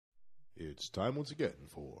It's time once again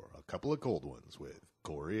for a couple of cold ones with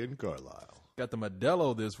Corey and Carlisle. Got the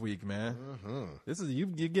Modelo this week, man. Mm-hmm. This is you're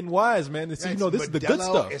getting wise, man. This is the good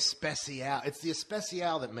stuff. Especial. It's the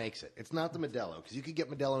Especial that makes it. It's not the Modelo, because you could get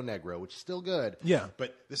Modelo Negro, which is still good. Yeah,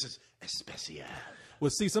 but this is Especial. Well,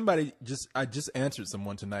 see, I just answered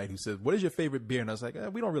someone tonight who said, "What is your favorite beer?" And I was like,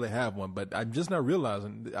 we don't really have one, but I'm just not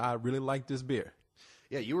realizing I really like this beer.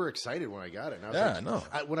 Yeah, you were excited when I got it. And I was like,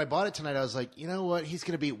 no. When I bought it tonight, I was like, you know what? He's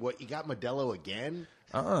going to be what? You got Modelo again?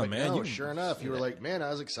 Man. No, sure enough. You were like, man, I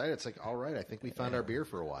was excited. It's like, all right, I think we found our beer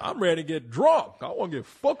for a while. I'm ready to get drunk. I want to get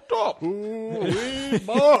fucked up. Ooh,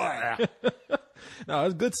 boy. No,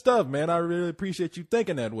 it's good stuff, man. I really appreciate you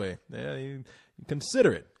thinking that way. Yeah, you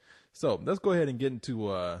consider it. So let's go ahead and get into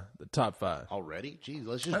the top five. Already? Jeez,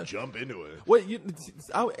 let's just jump into it. Well,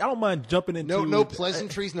 I don't mind jumping into no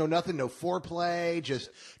pleasantries, no nothing, no foreplay. Just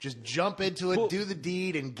jump into it, do the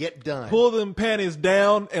deed, and get done. Pull them panties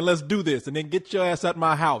down and let's do this, and then get your ass out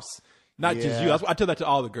my house. Not just you. I tell that to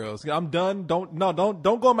all the girls. I'm done. Don't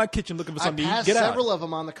go in my kitchen looking for something to eat. Get out. I passed several of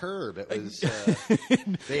them on the curb. It was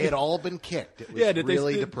they had all been kicked. It was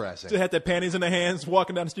really depressing. They had their panties in their hands,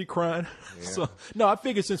 walking down the street crying. Yeah. So no, I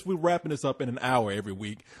figured since we're wrapping this up in an hour every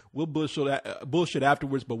week, we'll bullshit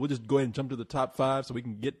afterwards. But we'll just go ahead and jump to the top five so we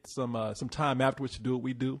can get some time afterwards to do what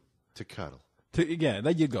we do. To cuddle. There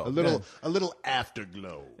you go. A little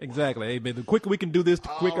afterglow. Exactly. Hey, man, the quicker we can do this, the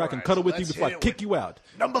quicker I can cuddle with you before I kick you out.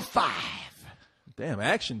 Number 5. Damn,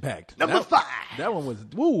 action-packed. Number 5. That one was,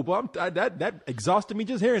 woo, that exhausted me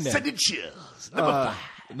just hearing that. Send it chills. Number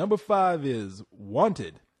 5. Number 5 is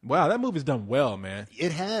Wanted. Wow, that movie's done well, man.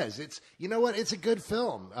 It has. You know what? It's a good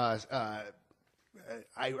film. I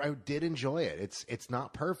did enjoy it. It's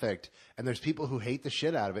not perfect, and there's people who hate the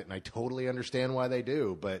shit out of it, and I totally understand why they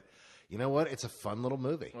do, but you know what? It's a fun little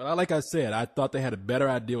movie. Well, like I said, I thought they had a better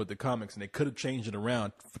idea with the comics, and they could have changed it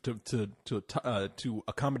around to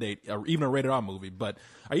accommodate even a rated R movie, or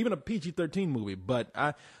even a PG-13 movie. But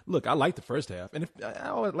I like the first half, and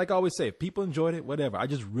like I always say, if people enjoyed it, whatever. I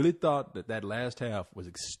just really thought that last half was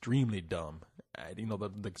extremely dumb.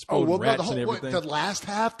 The exploding rats and everything. The last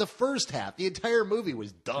half, the first half, the entire movie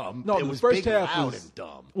was dumb. No, it the was first big, half loud, was and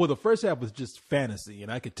dumb. Well, the first half was just fantasy,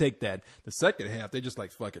 and I could take that. The second half, they just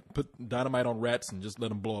like fuck it, put dynamite on rats and just let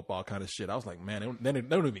them blow up all kind of shit. I was like, man, they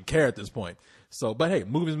don't even care at this point. So, but hey,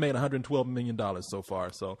 movie's made $112 million so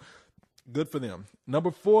far, so good for them.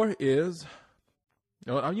 Number 4 is.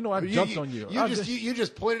 I jumped on you. You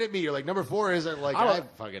just pointed at me. You're like, number 4 isn't like I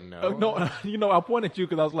fucking know. No, I pointed at you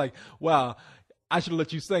because I was like, wow, I should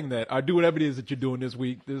let you sing that or do whatever it is that you're doing this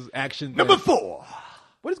week. This action. Number 4.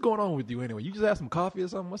 What is going on with you anyway? You just had some coffee or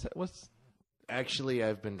something? What's? Actually,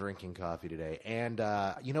 I've been drinking coffee today, and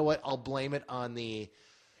you know what? I'll blame it on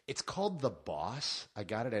It's called The Boss. I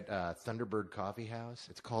got it at Thunderbird Coffee House.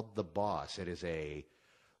 It's called The Boss. It is a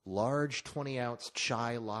large 20-ounce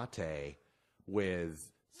chai latte with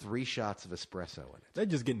 3 shots of espresso in it. They're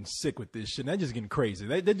just getting sick with this shit. They're just getting crazy.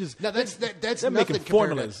 That's they're making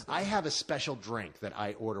formulas. I have a special drink that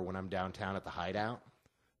I order when I'm downtown at the Hideout.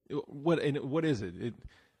 What is it?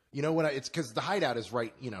 You know what? It's because the Hideout is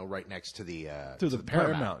right next to the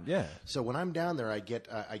Paramount. Yeah. So when I'm down there, I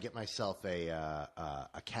get myself a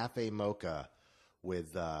cafe mocha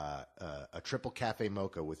with a triple cafe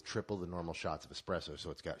mocha with triple the normal shots of espresso. So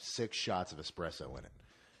it's got 6 shots of espresso in it.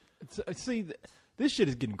 See, this shit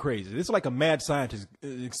is getting crazy. This is like a mad scientist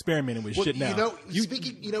experimenting with shit now.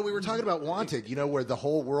 We were talking about Wanted, where the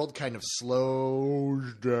whole world kind of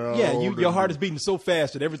slows down. Yeah, your heart is beating so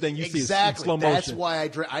fast that everything you see is in slow motion. That's why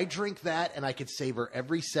I drink that, and I could savor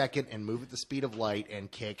every second and move at the speed of light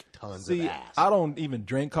and kick tons of ass. I don't even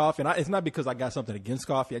drink coffee, and it's not because I got something against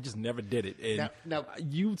coffee. I just never did it. And now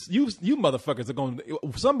you motherfuckers are going.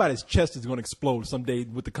 Somebody's chest is going to explode someday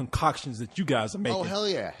with the concoctions that you guys are making. Oh hell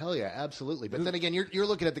yeah, absolutely. But then again, you're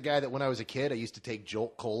looking at the guy that when I was a kid, I used to take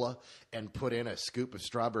Jolt Cola and put in a scoop of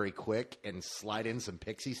Strawberry Quick and slide in some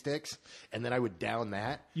Pixie Sticks, and then I would down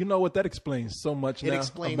that. You know what? That explains so much now. It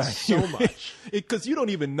explains so much. Because you don't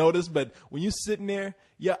even notice, but when you're sitting there,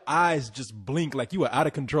 your eyes just blink like you are out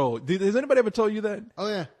of control. Has anybody ever told you that? Oh,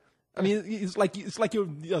 yeah. I mean, it's like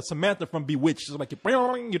you're Samantha from Bewitched. It's like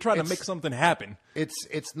you're trying to make something happen.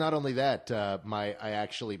 It's not only that.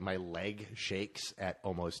 My leg shakes at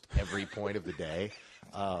almost every point of the day,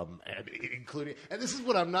 including. And this is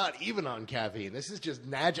when I'm not even on caffeine. This is just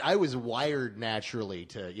I was wired naturally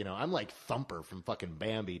to. I'm like Thumper from fucking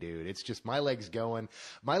Bambi, dude. It's just my leg's going.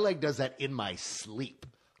 My leg does that in my sleep.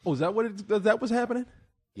 Oh, is that what's happening?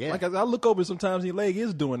 Yeah. Like I look over sometimes, your leg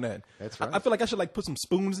is doing that. That's right. I feel like I should like put some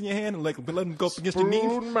spoons in your hand and like let them go up against your knees.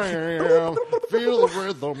 Spoon man, feel the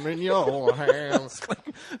rhythm in your hands.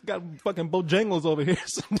 Got fucking Bojangles over here.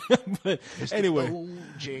 But anyway,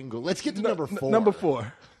 Jingle. Let's get to number 4. Number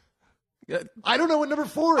 4. I don't know what number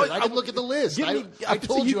 4 is. I didn't look at the list. I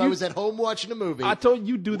told you I was at home watching a movie. I told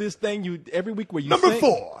you do this thing every week where you Number sing.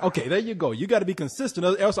 4. Okay, there you go. You got to be consistent,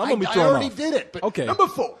 else I'm gonna be thrown I already off. did it. But Okay. Number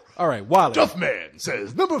 4. All right, Wally. Duffman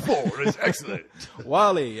says number 4 is excellent.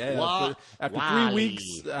 Wally. Yeah, after 3 Wally. weeks,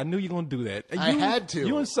 I knew you were gonna do that. I had to.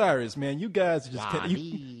 You and Cyrus, man, you guys just Wally.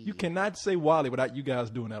 you cannot say Wally without you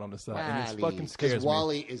guys doing that on the side, and it's fucking scares Because me.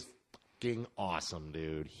 Wally is fucking awesome,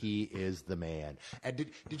 dude. He is the man. And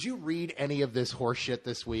did you read any of this horse shit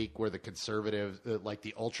this week where the conservatives, like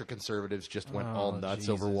the ultra conservatives, just went all nuts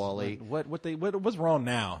over Jesus. Wally? What's wrong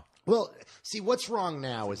now? Well, see, what's wrong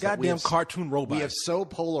now is that Goddamn cartoon robot. We have so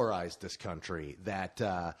polarized this country that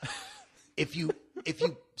if you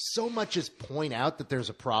so much as point out that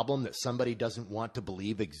there's a problem that somebody doesn't want to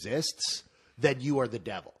believe exists, then you are the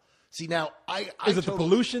devil. See, now Is it the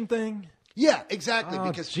pollution thing? Yeah, exactly. Oh,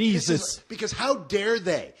 because Jesus. because how dare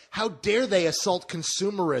they assault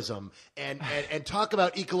consumerism and talk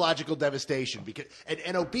about ecological devastation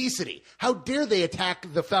and obesity? How dare they attack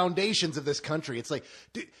the foundations of this country? It's like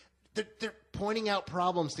they're pointing out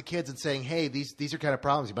problems to kids and saying, "Hey, these are kind of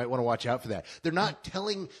problems. You might want to watch out for that." They're not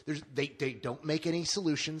telling. They don't make any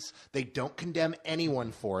solutions. They don't condemn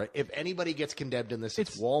anyone for it. If anybody gets condemned in this,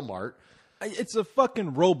 it's Walmart. It's a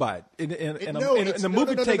fucking robot, and the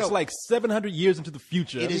movie takes like 700 years into the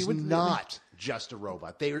future. It is not just a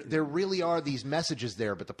robot. There really are these messages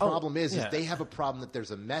there, but the problem is they have a problem that there's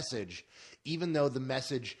a message, even though the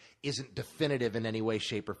message isn't definitive in any way,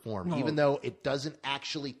 shape, or form. Even though it doesn't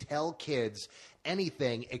actually tell kids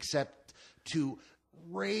anything except to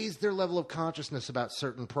raise their level of consciousness about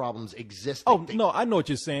certain problems existing. Oh no, I know what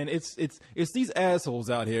you're saying. It's these assholes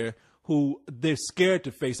out here who they're scared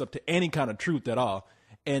to face up to any kind of truth at all.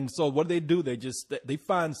 And so what do? They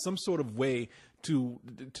find some sort of way to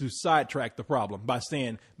sidetrack the problem by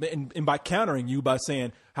saying, and by countering you by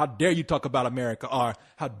saying, how dare you talk about America, or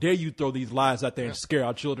how dare you throw these lies out there and scare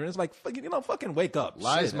our children. It's like, fucking wake up.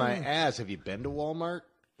 Lies Shit. my ass. Have you been to Walmart?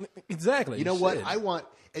 Exactly. You know what? I want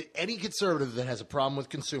any conservative that has a problem with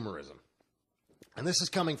consumerism, and this is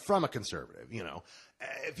coming from a conservative,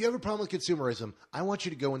 if you have a problem with consumerism, I want you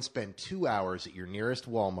to go and spend 2 hours at your nearest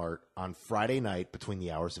Walmart on Friday night between the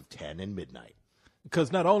hours of 10 and midnight.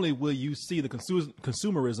 Because not only will you see the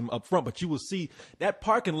consumerism up front, but you will see that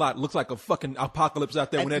parking lot looks like a fucking apocalypse out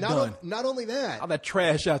there when they're done. Not only that. All that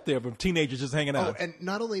trash out there from teenagers just hanging out. Oh, and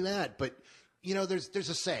not only that, but, there's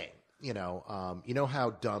a saying. You know how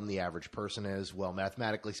dumb the average person is? Well,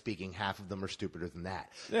 mathematically speaking, half of them are stupider than that.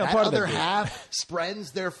 Yeah, that part of other that half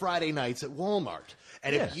spends their Friday nights at Walmart.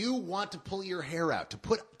 And if you want to pull your hair out,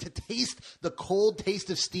 to taste the cold taste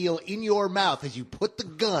of steel in your mouth as you put the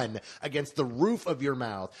gun against the roof of your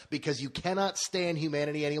mouth because you cannot stand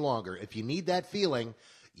humanity any longer, if you need that feeling,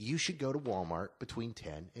 you should go to Walmart between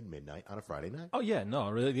 10 and midnight on a Friday night. Oh, yeah, no,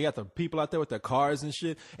 really. You got the people out there with their cars and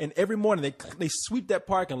shit. And every morning they sweep that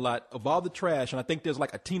parking lot of all the trash. And I think there's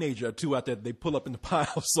like a teenager or two out there that they pull up in the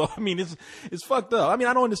pile. So, I mean, it's fucked up. I mean,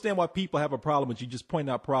 I don't understand why people have a problem with you just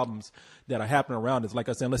pointing out problems that are happening around us. Like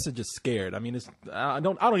I said, unless they're just scared. I mean, I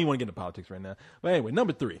don't even want to get into politics right now. But anyway,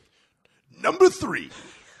 number 3. Number 3.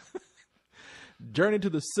 Journey to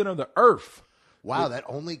the Center of the Earth. Wow, that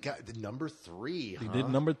only got the number 3. They did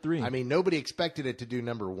number 3. I mean, nobody expected it to do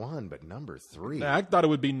number 1, but number 3. Now, I thought it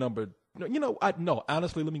would be number. No.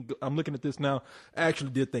 Honestly, I'm looking at this now. I actually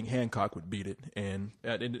did think Hancock would beat it, and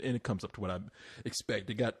it comes up to what I expect.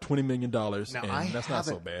 It got $20 million, Now, and that's not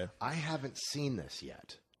so bad. I haven't seen this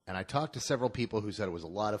yet, and I talked to several people who said it was a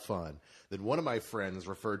lot of fun. Then one of my friends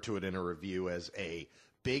referred to it in a review as a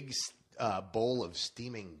big bowl of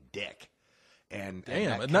steaming dick. And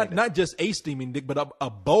not just a steaming dick, but a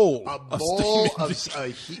bowl. A bowl of It's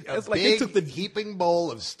like big they took the heaping bowl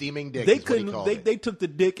of steaming dick. They took the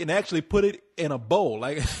dick and actually put it in a bowl,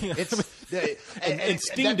 like it's and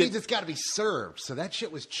steamed that means it. it's got to be served. So that shit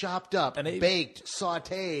was chopped up, and baked,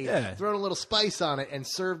 sautéed, thrown a little spice on it, and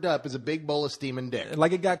served up as a big bowl of steaming dick.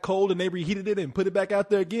 Like it got cold, and they reheated it and put it back out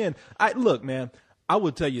there again. Look, man, I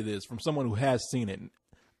will tell you this from someone who has seen it,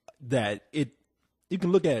 that you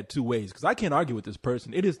can look at it two ways, because I can't argue with this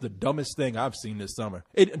person. It is the dumbest thing I've seen this summer.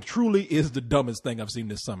 It truly is the dumbest thing I've seen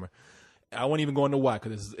this summer. I won't even go into why,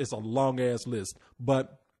 because it's a long-ass list.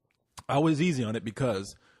 But I was easy on it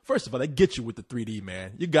because, first of all, they get you with the 3D,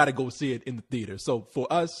 man. You got to go see it in the theater. So for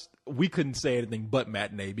us, we couldn't say anything but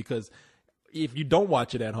matinee, because if you don't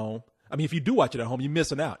watch it at home, I mean, if you do watch it at home, you're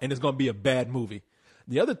missing out, and it's going to be a bad movie.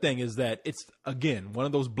 The other thing is that it's, again, one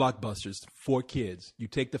of those blockbusters for kids. You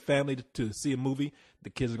take the family to see a movie, the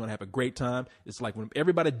kids are going to have a great time. It's like when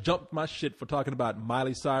everybody jumped my shit for talking about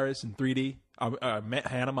Miley Cyrus in 3D,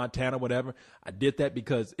 Hannah Montana, whatever. I did that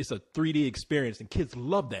because it's a 3D experience, and kids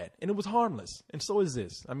love that. And it was harmless. And so is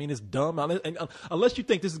this. I mean, it's dumb. Unless you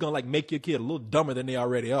think this is going to like make your kid a little dumber than they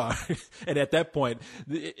already are. And at that point,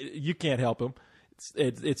 you can't help them.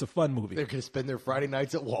 It's a fun movie. They're going to spend their Friday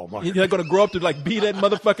nights at Walmart. They're going to grow up to like be that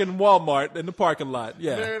motherfucking Walmart in the parking lot.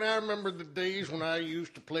 Yeah. Man, I remember the days when I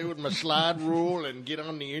used to play with my slide rule and get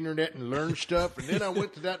on the internet and learn stuff. And then I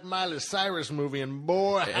went to that Miley Cyrus movie, and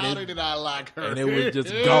boy, howdy did I like her. And it was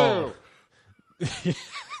just gone.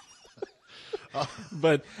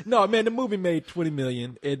 But no, man, the movie made $20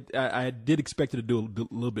 million. I did expect it to do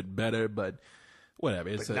a little bit better, but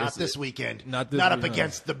whatever. Not this weekend. Not up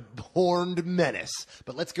against the Horned Menace.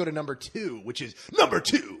 But let's go to number 2, which is number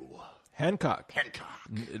 2. Hancock.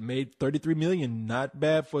 It made $33 million. Not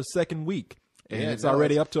bad for a second week. And it's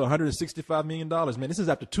already up to $165 million. Man, this is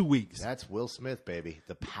after 2 weeks. That's Will Smith, baby.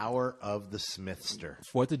 The power of the Smithster.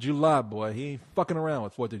 4th of July, boy. He ain't fucking around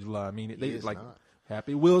with 4th of July. I mean, they like not.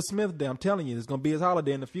 Happy Will Smith Day. I'm telling you, it's going to be his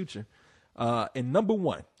holiday in the future. And number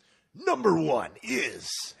 1. Number 1 is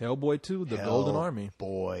Hellboy 2, The Golden Army.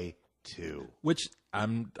 Hellboy 2. Which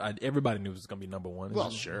everybody knew it was going to be number 1. Well,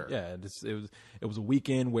 sure. Yeah, it was a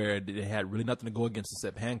weekend where it had really nothing to go against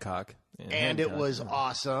except Hancock. And it was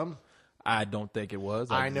awesome. I don't think it was.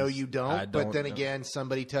 I know you don't, but then again,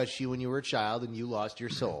 somebody touched you when you were a child and you lost your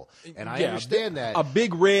soul. And I understand that. A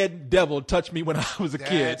big red devil touched me when I was a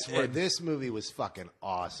kid. That's where this movie was fucking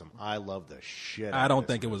awesome. I love the shit out I don't of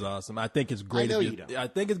this think it was awesome. I think it's great. I know you don't. I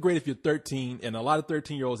think it's great if you're 13, and a lot of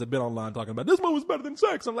 13-year-olds have been online talking about this movie was better than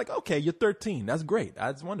sex. I'm like, okay, you're 13. That's great.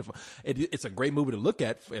 That's wonderful. It's a great movie to look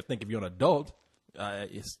at. I think if you're an adult. I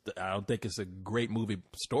don't think it's a great movie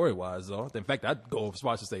story-wise, though. In fact, I'd go as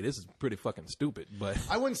far as to say this is pretty fucking stupid. But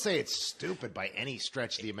I wouldn't say it's stupid by any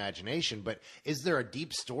stretch of the imagination, but is there a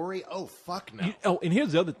deep story? Oh, fuck no. And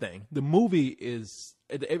here's the other thing. The movie is...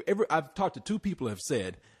 I've talked to 2 people who have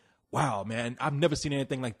said, wow, man, I've never seen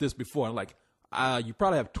anything like this before. I'm like... you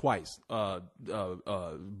probably have twice.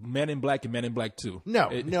 Men in Black and Men in Black 2. No.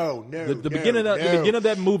 The beginning of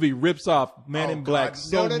that movie rips off Men in Black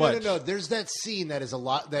so much. No. There's that scene that is a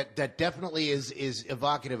lot that definitely is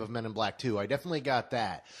evocative of Men in Black 2. I definitely got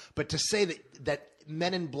that. But to say that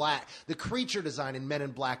Men in Black, the creature design in Men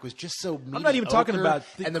in Black was just so mediocre. I'm not even talking about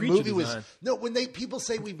the and the creature movie design. was when people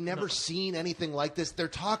say we've never seen anything like this, they're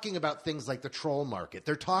talking about things like the troll market.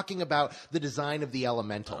 They're talking about the design of the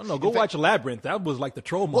elemental. I don't know. Go watch Labyrinth. That was like the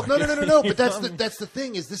troll market. Well, no. But that's the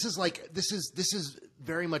thing is this is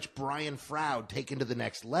very much Brian Froud taken to the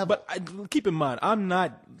next level. But keep in mind, I'm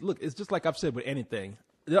not. Look, it's just like I've said with anything.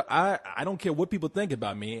 I don't care what people think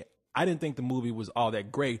about me. I didn't think the movie was all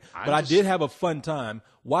that great, but I did have a fun time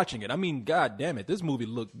watching it. I mean, god damn it, this movie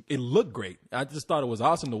looked great. I just thought it was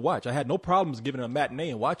awesome to watch. I had no problems giving it a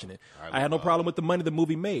matinee and watching it. I had no problem with the money the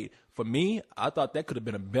movie made. For me, I thought that could have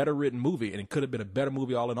been a better written movie, and it could have been a better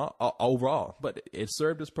movie all in all, overall. But it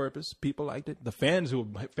served its purpose. People liked it. The fans who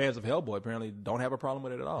are fans of Hellboy apparently don't have a problem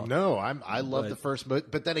with it at all. No, I love the first movie.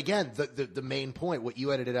 But then again, the main point, what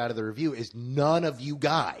you edited out of the review, is none of you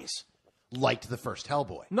guys liked the first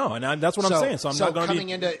Hellboy. No, and that's what I'm saying. So I'm not going to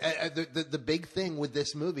be... into the big thing with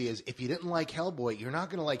this movie is if you didn't like Hellboy, you're not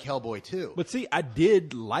going to like Hellboy 2. But see, I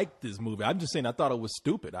did like this movie. I'm just saying I thought it was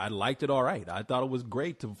stupid. I liked it all right. I thought it was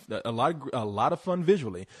great. A lot of fun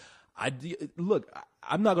visually. Look,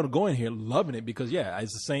 I'm not going to go in here loving it because, yeah,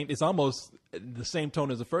 it's the same. It's almost the same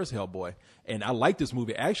tone as the first Hellboy. And I like this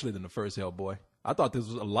movie actually than the first Hellboy. I thought this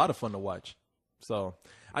was a lot of fun to watch. So...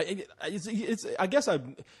 I guess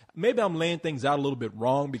maybe I'm laying things out a little bit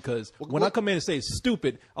wrong because when I come in and say it's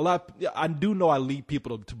stupid, I do know I lead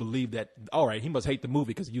people to believe that, all right, he must hate the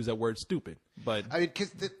movie because he used that word stupid. But I mean,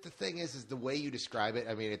 because the thing is the way you describe it.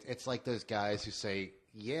 I mean, it's like those guys who say,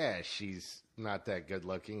 yeah, she's not that good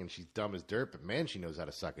looking and she's dumb as dirt, but man, she knows how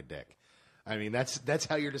to suck a dick. I mean, that's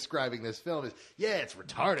how you're describing this film is, yeah, it's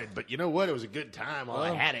retarded, but you know what? It was a good time while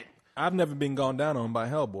I had it. I've never been gone down on by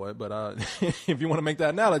Hellboy, but if you want to make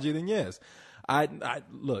that analogy, then yes. I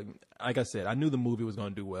look, like I said, I knew the movie was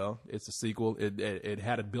going to do well. It's a sequel. It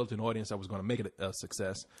had a built-in audience that was going to make it a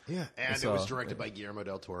success. Yeah, and it was directed by Guillermo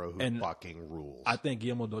del Toro, who fucking rules. I think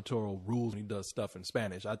Guillermo del Toro rules when he does stuff in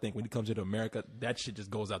Spanish. I think when he comes into America, that shit just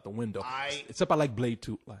goes out the window. Except I like Blade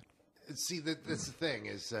 2. See, that's the thing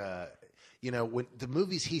is, when the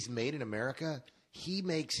movies he's made in America, he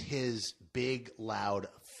makes his big, loud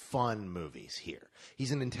fun movies here.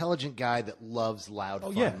 He's an intelligent guy that loves loud,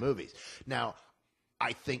 fun yeah. movies. Now,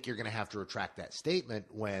 I think you're going to have to retract that statement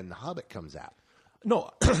when The Hobbit comes out.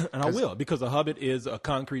 No, and I will, because The Hobbit is a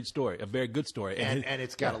concrete story, a very good story. And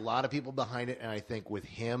it's got a lot of people behind it, and I think with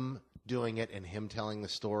him doing it and him telling the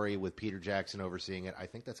story with Peter Jackson overseeing it, I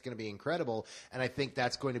think that's going to be incredible, and I think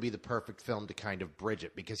that's going to be the perfect film to kind of bridge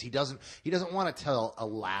it, because he doesn't want to tell a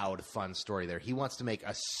loud, fun story there. He wants to make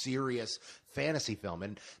a serious fantasy film,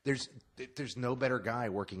 and there's no better guy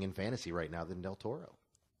working in fantasy right now than Del Toro.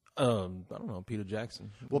 I don't know, Peter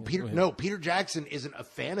Jackson. Well, Peter Jackson isn't a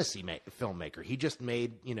fantasy filmmaker. He just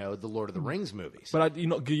made, the Lord of the Rings movies. But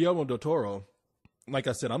Guillermo del Toro, like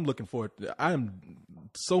I said, I'm looking forward. I am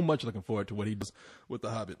so much looking forward to what he does with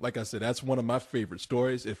The Hobbit. Like I said, that's one of my favorite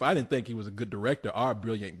stories. If I didn't think he was a good director or a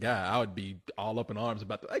brilliant guy, I would be all up in arms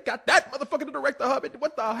about I got that motherfucker to direct The Hobbit.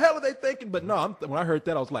 What the hell are they thinking? But no, when I heard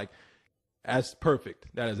that, I was like, that's perfect.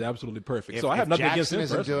 That is absolutely perfect. So I have nothing against him.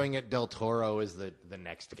 Jackson isn't doing it, Del Toro is the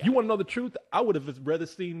next guy. You want to know the truth? I would have rather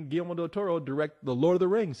seen Guillermo del Toro direct the Lord of the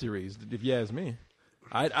Rings series, if you ask me.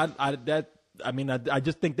 I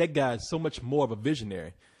just think that guy is so much more of a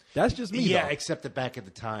visionary. That's just me. Yeah, though. except that back at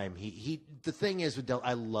the time, the thing is with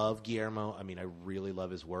I love Guillermo. I mean, I really love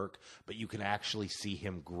his work, but you can actually see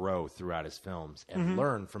him grow throughout his films and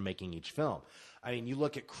learn from making each film. I mean, you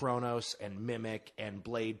look at Kronos and Mimic and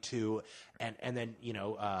Blade 2 and then,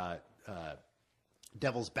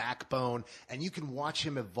 Devil's Backbone, and you can watch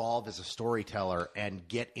him evolve as a storyteller and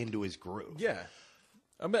get into his groove. Yeah.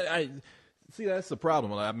 See, that's the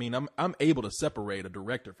problem. I mean, I'm able to separate a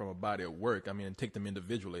director from a body of work. I mean, and take them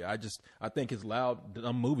individually. I think his loud,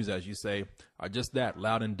 dumb movies, as you say, are just that,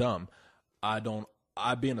 loud and dumb. I,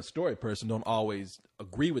 being a story person, don't always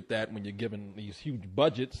agree with that when you're given these huge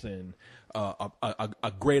budgets and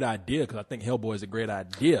a great idea, because I think Hellboy is a great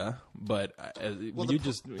idea. But when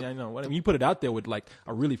you put it out there with like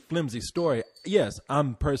a really flimsy story, yes,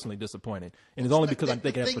 I'm personally disappointed, and it's only because I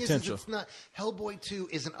think it has potential. It's not Hellboy 2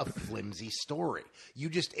 isn't a flimsy story.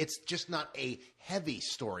 It's just not a heavy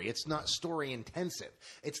story. It's not story intensive.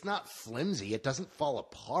 It's not flimsy. It doesn't fall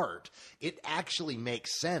apart. It actually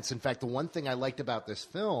makes sense. In fact, the one thing I liked about this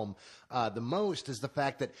film the most is the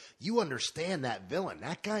fact that you understand that villain.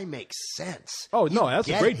 That guy makes sense. Oh, no, that's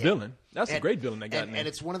a great villain. That's a great villain they got in there. And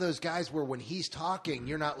it's one of those guys where when he's talking,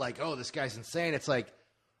 you're not like, oh, this guy's insane. It's like,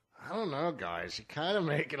 I don't know, guys. You kind of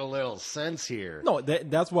making a little sense here. No,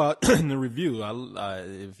 that's why in the review,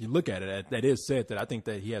 if you look at it, that is said that I think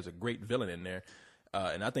that he has a great villain in there.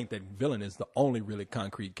 And I think that villain is the only really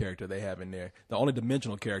concrete character they have in there, the only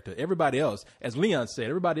dimensional character. Everybody else, as Leon said,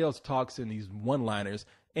 everybody else talks in these one-liners,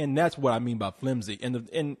 and that's what I mean by flimsy. And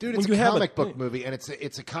dude, it's a comic book movie, and it's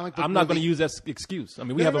a comic book. I'm not going to use that excuse. I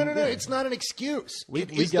mean, we have no. It's not an excuse. We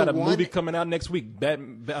got a movie coming out next week,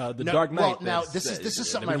 The Dark Knight. Well, now this is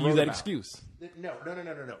something I wrote use that about. excuse. No.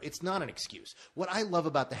 It's not an excuse. What I love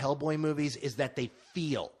about the Hellboy movies is that they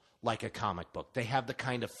feel like a comic book. They have the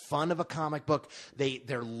kind of fun of a comic book.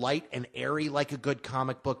 They're light and airy like a good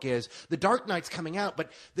comic book is. The Dark Knight's coming out,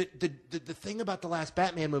 but the thing about the last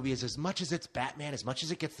Batman movie is as much as it's Batman, as much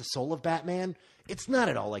as it gets the soul of Batman, it's not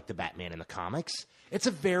at all like the Batman in the comics. It's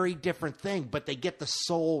a very different thing, but they get the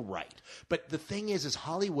soul right. But the thing is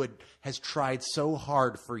Hollywood has tried so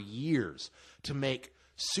hard for years to make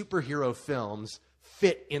superhero films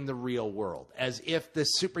fit in the real world, as if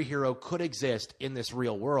this superhero could exist in this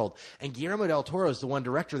real world. And Guillermo del Toro is the one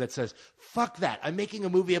director that says, fuck that. I'm making a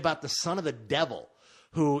movie about the son of the devil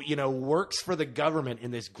who, works for the government in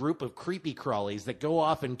this group of creepy crawlies that go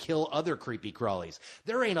off and kill other creepy crawlies.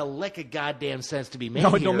 There ain't a lick of goddamn sense to be made here.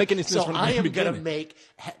 No, it don't make any sense. So I am going to make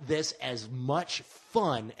this as much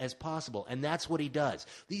fun as possible, and that's what he does.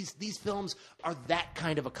 These films are that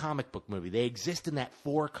kind of a comic book movie. They exist in that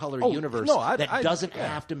four-color universe that doesn't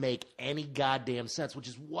have to make any goddamn sense, which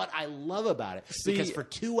is what I love about it. Because for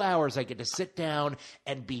 2 hours, I get to sit down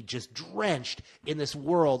and be just drenched in this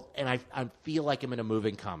world, and I feel like I'm in a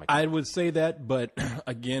moving comic book. I would say that, but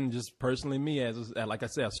again, just personally, me as like I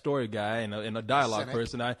say, a story guy and a dialogue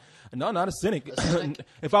person. No, not a cynic.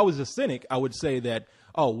 If I was a cynic, I would say that,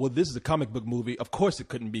 oh, well, this is a comic book movie. Of course it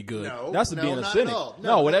couldn't be good. That's being a cynic. Hold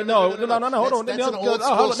on. That's an old school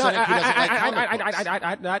cynic who doesn't like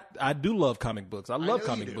comic books. I do love comic books. I love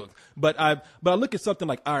comic books. But I look at something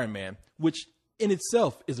like Iron Man, which in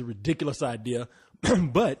itself is a ridiculous idea,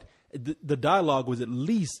 but the dialogue was at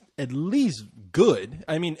least good.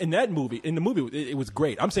 I mean, in the movie, it was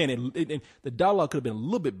great. I'm saying the dialogue could have been a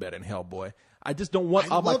little bit better in Hellboy. I just don't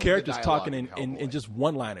want I all my love the characters dialogue talking in in Hellboy. just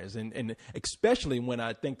one-liners, and especially when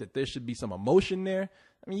I think that there should be some emotion there.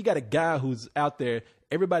 I mean, you got a guy who's out there.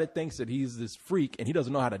 Everybody thinks that he's this freak, and he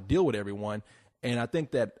doesn't know how to deal with everyone. And I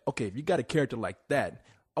think that, okay, if you got a character like that,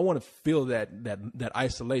 I want to feel that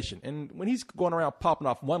isolation. And when he's going around popping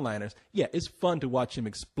off one-liners, yeah, it's fun to watch him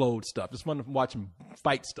explode stuff. It's fun to watch him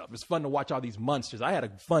fight stuff. It's fun to watch all these monsters. I had a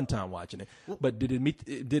fun time watching it. But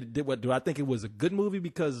do I think it was a good movie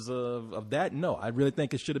because of that? No, I really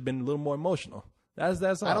think it should have been a little more emotional.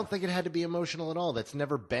 That's all. I don't think it had to be emotional at all. That's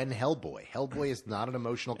never been Hellboy. Hellboy is not an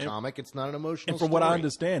emotional comic. It's not an emotional And from story. what I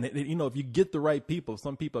understand, if you get the right people,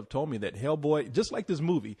 some people have told me that Hellboy, just like this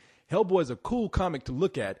movie, Hellboy is a cool comic to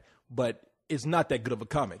look at, but it's not that good of a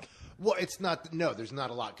comic. Well, it's not. No, there's not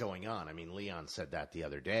a lot going on. I mean, Leon said that the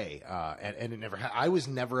other day, and it never. I was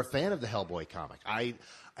never a fan of the Hellboy comic. I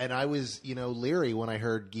was, leery when I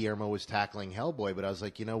heard Guillermo was tackling Hellboy, but I was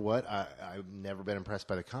like, you know what? I've never been impressed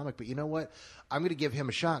by the comic, but you know what? I'm going to give him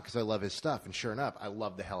a shot because I love his stuff, and sure enough, I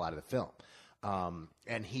love the hell out of the film.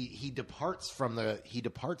 And he departs from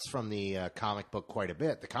the comic book quite a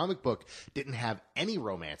bit. The comic book didn't have any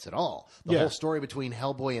romance at all. The whole story between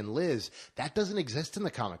Hellboy and Liz, that doesn't exist in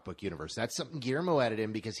the comic book universe. That's something Guillermo added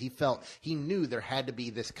in because he knew there had to be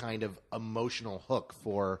this kind of emotional hook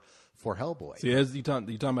for Hellboy. See, as you're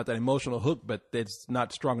talking about that emotional hook, but it's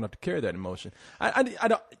not strong enough to carry that emotion. I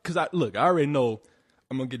don't, because I already know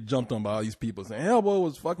I'm gonna get jumped on by all these people saying Hellboy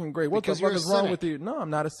was fucking great. What Because the fuck you're a is wrong cynic. with you? No, I'm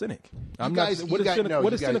not a cynic. I'm guys- not. you What is guys- cynical? no,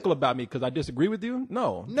 What you is guys- cynical about me? Because I disagree with you?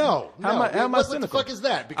 No. No, How am I what cynical? the fuck is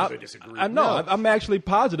that? Because I disagree. I know. No. I'm actually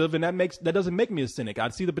positive, and that doesn't make me a cynic.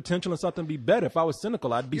 I'd see the potential in something be better. If I was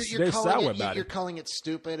cynical, I'd be very sour about You're it. calling it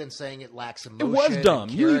stupid and saying it lacks It emotion. was dumb.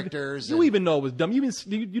 And You characters. even know it was dumb. You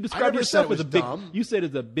described never said yourself it was as a big. dumb. You said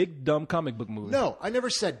it's a big dumb comic book movie. No, I never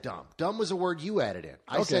said dumb. Dumb was a word you added in.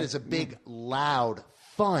 I said it's a big, loud,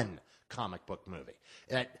 fun comic book movie.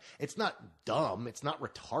 It's not dumb. It's not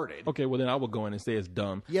retarded. Okay, well then I will go in and say it's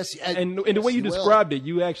dumb. Yes, and the yes, way you you will. described it,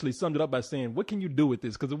 you actually summed it up by saying, "What can you do with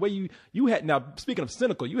this?" Because the way you had now, speaking of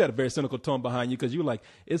cynical, you had a very cynical tone behind you because you were like,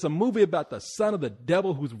 "It's a movie about the son of the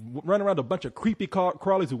devil who's running around a bunch of creepy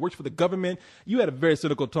crawlies who works for the government." You had a very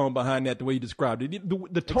cynical tone behind that. The way you described it,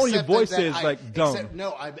 the tone of your Except voice that says I- like dumb.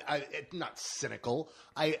 No, it's not cynical.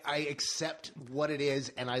 I accept what it is,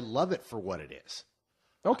 and I love it for what it is.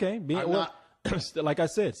 Okay, I'm not- like I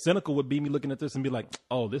said, cynical would be me looking at this and be like,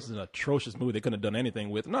 "Oh, this is an atrocious movie. They couldn't have done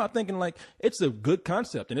anything with." No, I'm thinking like it's a good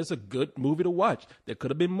concept and it's a good movie to watch. There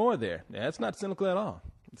could have been more there. That's not cynical at all.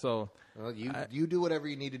 So Well, you do whatever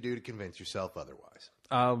you need to do to convince yourself otherwise.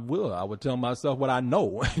 I will. I would tell myself what I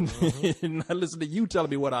know, and not listen to you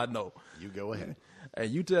telling me what I know. You go ahead.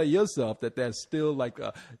 And you tell yourself that that's still like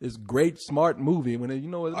this great, smart movie when you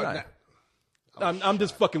know it's not. now- I'm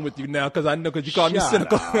just fucking with you now because I know because you called me Shut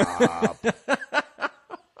cynical. up.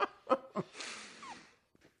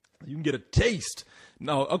 You can get a taste.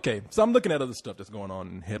 No, okay. So I'm looking at other stuff that's going on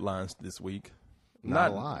in headlines this week.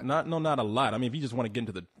 Not a lot. Not a lot. I mean, if you just want to get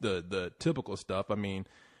into the typical stuff, I mean,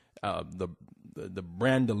 the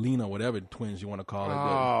Brandolina, whatever twins you want to call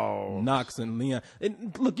it, the Knox and Leon.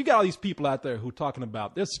 And look, you got all these people out there who are talking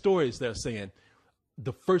about. There's stories they're saying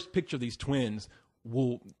the first picture of these twins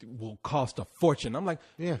will cost a fortune. I'm like,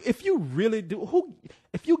 Yeah. if you really do,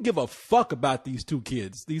 if you give a fuck about these two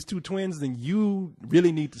kids, these two twins, then you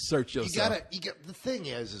really need to search yourself. The thing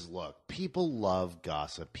is look, people love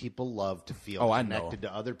gossip. People love to feel Oh, I know. connected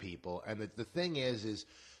to other people. And the thing is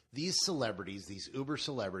these celebrities, these uber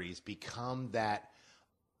celebrities become that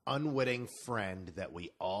unwitting friend that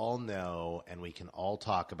we all know and we can all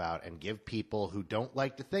talk about and give people who don't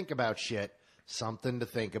like to think about shit something to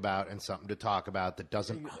think about and something to talk about that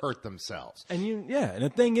doesn't hurt themselves. And and the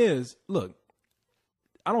thing is, look,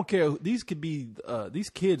 I don't care. These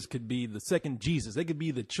kids could be the second Jesus. They could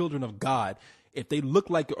be the children of God. If they look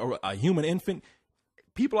like a human infant,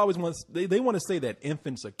 people always they want to say that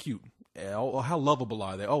infants are cute. Oh, how lovable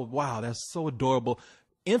are they? Oh, wow, that's so adorable.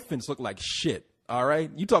 Infants look like shit. All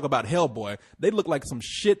right, you talk about Hellboy. They look like some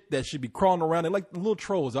shit that should be crawling around. They're like little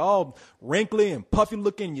trolls, they're all wrinkly and puffy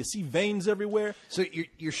looking. You see veins everywhere. So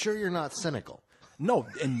you're sure you're not cynical? No,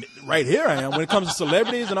 and right here I am. When it comes to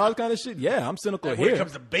celebrities and all that kind of shit, yeah, I'm cynical When here. it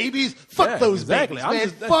comes to babies, fuck Yeah, those exactly. babies, I'm man.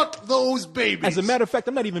 just- Fuck those babies. As a matter of fact,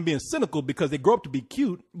 I'm not even being cynical because they grow up to be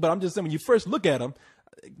cute, but I'm just saying when you first look at them,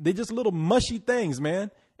 they're just little mushy things,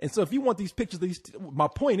 man. And so if you want these pictures, my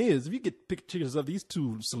point is, if you get pictures of these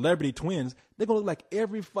two celebrity twins, they're going to look like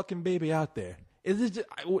every fucking baby out there. Is it just,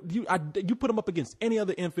 you put them up against any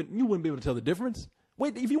other infant, you wouldn't be able to tell the difference.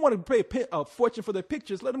 Wait, if you want to pay a fortune for their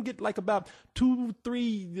pictures, let them get like about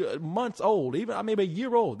 2-3 months old, even maybe a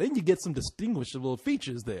year old. Then you get some distinguishable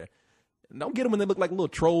features there. Don't get them when they look like little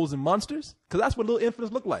trolls and monsters, because that's what little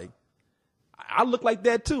infants look like. I look like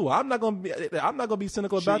that too. I'm not gonna be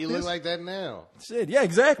cynical about this. You look like that now. Shit, yeah,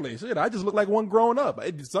 exactly. Shit, I just look like one growing up.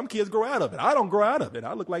 Some kids grow out of it. I don't grow out of it.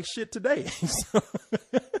 I look like shit today.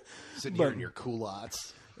 Sitting here in your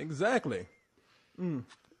culottes. Exactly.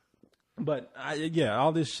 But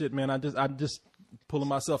all this shit, man. I'm just pulling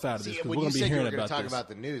myself out of this, because we're gonna be hearing about this. Talk about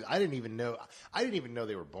the news. I didn't even know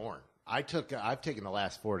they were born. I've taken the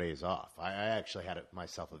last 4 days off. I actually had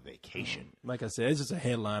myself a vacation. Like I said, it's just a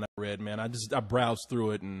headline I read, man. I browsed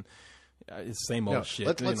through it, and it's the same old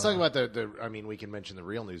shit. Let's talk about I mean, we can mention the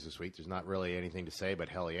real news this week. There's not really anything to say, but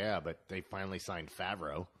hell yeah. But they finally signed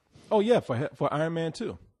Favreau. Oh yeah, for Iron Man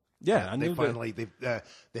 2. Yeah, I knew the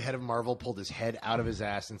head of Marvel pulled his head out of his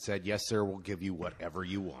ass and said, "Yes, sir, we'll give you whatever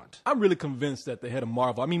you want." I'm really convinced that the head of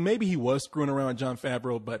Marvel, I mean, maybe he was screwing around with Jon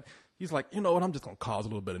Favreau, but he's like, you know what? I'm just gonna cause a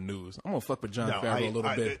little bit of news. I'm gonna fuck with Jon Favreau a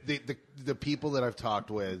little bit. The people that I've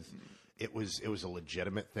talked with, it was a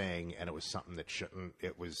legitimate thing, and it was something that shouldn't.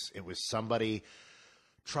 It was somebody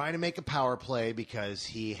trying to make a power play because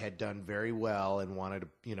he had done very well and wanted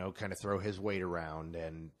to, kind of throw his weight around,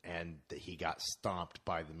 and he got stomped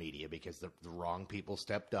by the media because the wrong people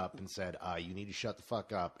stepped up and said, you need to shut the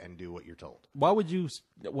fuck up and do what you're told. Why would you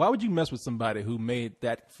mess with somebody who made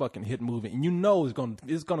that fucking hit movie and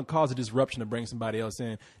it's gonna cause a disruption to bring somebody else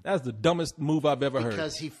in? That's the dumbest move I've ever heard.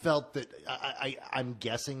 Because he felt that I'm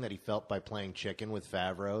guessing that he felt by playing chicken with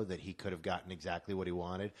Favreau that he could have gotten exactly what he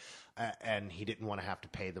wanted. And he didn't want to have to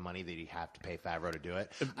pay the money that he'd have to pay Favreau to do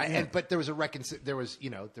it. But there was there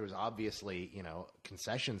was obviously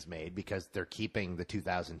concessions made because they're keeping the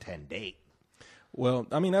 2010 date. Well,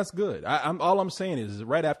 I mean, that's good. All I'm saying is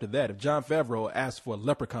right after that, if Jon Favreau asked for a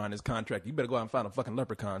leprechaun in his contract, you better go out and find a fucking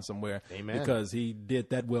leprechaun somewhere. Amen. Because he did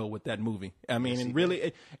that well with that movie. I mean, yes, and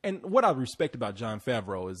really, and what I respect about Jon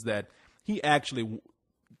Favreau is that he actually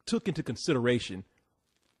took into consideration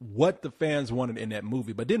what the fans wanted in that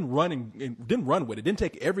movie, but didn't run with it. Didn't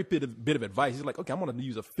take every bit of advice. He's like, okay, I'm going to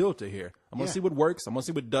use a filter here. I'm going to see what works. I'm going to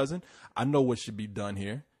see what doesn't. I know what should be done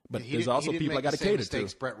here, but there's also people I got to cater to.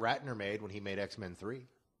 Mistakes Brett Ratner made when he made X-Men 3.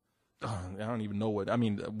 I don't even know what. I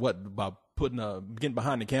mean, what about getting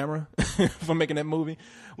behind the camera for making that movie?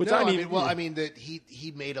 That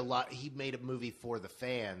he made a lot. He made a movie for the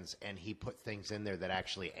fans, and he put things in there that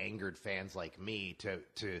actually angered fans like me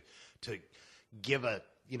to give a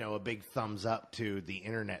big thumbs up to the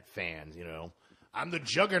internet fans. I'm the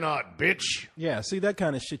juggernaut, bitch. Yeah, see that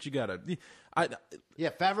kind of shit. You gotta.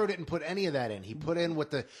 Favreau didn't put any of that in. He put in what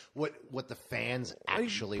the fans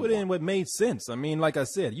actually put in what made sense. I mean, like I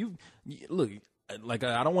said, you look. Like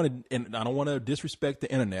I don't want to disrespect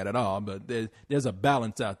the internet at all, but there's a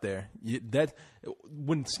balance out there. That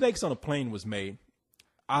when Snakes on a Plane was made,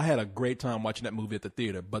 I had a great time watching that movie at the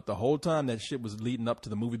theater. But the whole time that shit was leading up to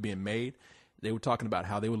the movie being made, they were talking about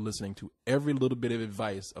how they were listening to every little bit of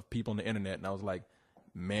advice of people on the internet, and I was like,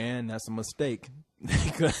 man, that's a mistake.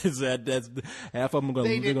 Because that's half of them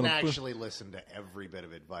they didn't actually listen to every bit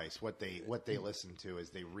of advice. What they listened to is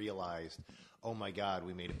they realized, oh my God,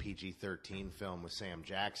 we made a PG-13 film with Sam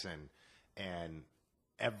Jackson, and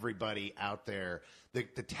everybody out there, the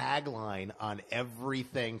tagline on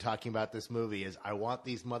everything talking about this movie is, I want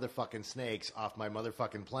these motherfucking snakes off my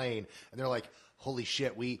motherfucking plane. And they're like, holy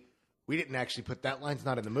shit, we didn't actually put that line's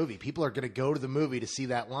not in the movie. People are going to go to the movie to see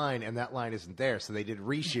that line, and that line isn't there. So they did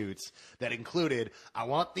reshoots that included, I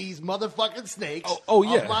want these motherfucking snakes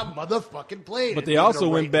off my motherfucking plane. But they also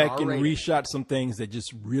went back and reshot some things that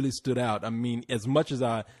just really stood out. I mean, as much as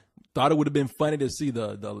I thought it would have been funny to see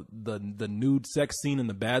the nude sex scene in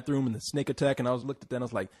the bathroom and the snake attack, and I looked at that and I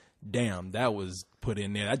was like, damn, that was put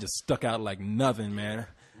in there. That just stuck out like nothing, man.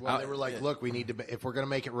 Well, they were like, look, we need to, if we're going to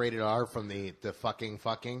make it rated R from the fucking,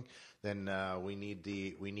 then we need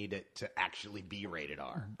it to actually be rated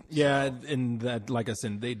R. Yeah, and that, like I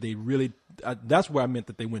said, they really that's where I meant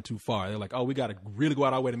that they went too far. They're like, oh, we got to really go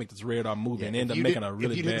out our way to make this rated R movie, and end up making a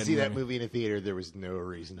really bad movie. If you didn't see that movie in a theater, there was no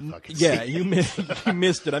reason to fucking see it. You missed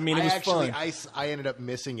it. I mean, it was fun. I ended up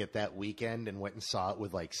missing it that weekend and went and saw it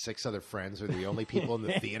with like 6 other friends. We were the only people in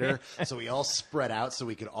the theater, so we all spread out so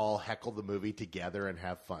we could all heckle the movie together and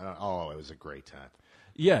have fun. Oh, it was a great time.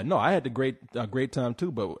 Yeah, no, I had a great time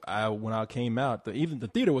too. But when I came out, even the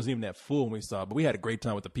theater wasn't even that full when we saw it. But we had a great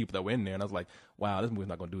time with the people that were in there, and I was like, "Wow, this movie's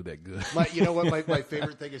not going to do that good." You know what? My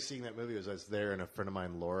favorite thing of seeing that movie was I was there, and a friend of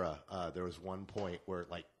mine, Laura. There was one point where,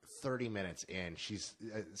 like, 30 minutes in, she's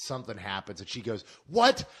something happens, and she goes,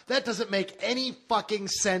 "What? That doesn't make any fucking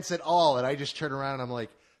sense at all." And I just turn around, and I'm like,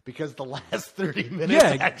 because the last 30 minutes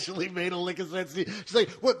actually made a lick of sense. She's like,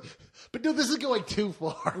 "What? But no, this is going too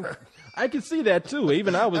far." I can see that too.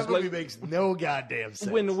 Even I was that movie like, makes no goddamn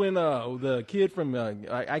sense. When the kid from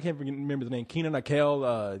I can't remember his name, Keenan or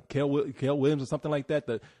Kel Williams or something like that,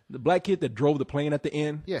 the black kid that drove the plane at the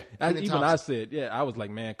end. Yeah, I said, I was like,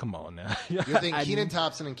 man, come on now. You're thinking Kenan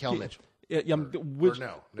Thompson and Kel Mitchell.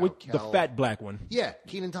 The fat black one. Yeah,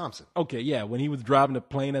 Kenan Thompson. Okay, yeah, when he was driving the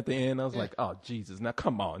plane at the end, I was like, oh Jesus, now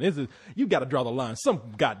come on, you got to draw the line some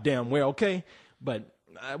goddamn way, okay? But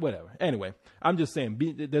whatever. Anyway, I'm just saying,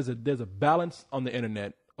 there's a balance on the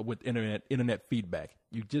internet with internet feedback.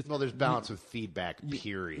 There's balance with feedback.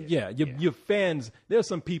 Period. Your fans. There's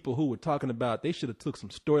some people who were talking about they should have took some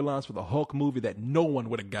storylines for the Hulk movie that no one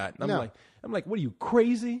would have gotten. I'm like, what are you,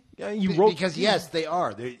 crazy? Yes, they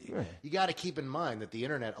are. You got to keep in mind that the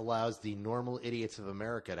internet allows the normal idiots of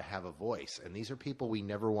America to have a voice, and these are people we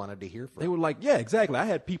never wanted to hear from. They were like, yeah, exactly. I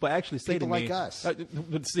had people actually say people to me, like us.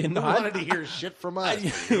 See, no, I wanted to hear shit from us.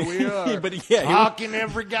 Here we are, talking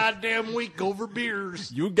every goddamn week over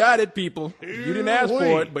beers. You got it, people. You didn't ask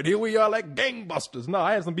for it, but here we are like gangbusters. No,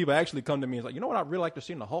 I had some people actually come to me and like, you know what? I really like to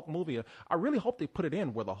see in the Hulk movie. I really hope they put it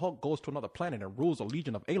in where the Hulk goes to another planet and rules a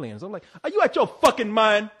legion of aliens. I'm like, are you out your fucking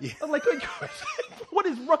mind? Yeah. I'm like, what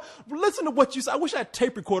is wrong? Listen to what you said. I wish I had a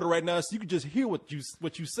tape recorder right now so you could just hear what you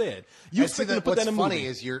said. You said to put that in a movie. What's funny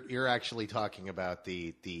is you're actually talking about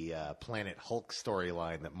the Planet Hulk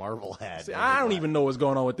storyline that Marvel had. See, I don't even know what's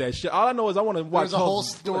going on with that shit. All I know is I want to watch. There's a whole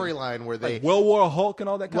storyline where they World War Hulk and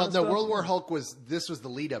all that kind of stuff. Well, no, World War Hulk was the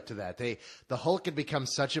lead up to that. The Hulk had become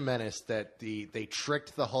such a menace that they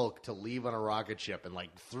tricked the Hulk to leave on a rocket ship and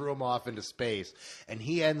like threw him off into space, and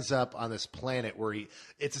he ends up on this planet where he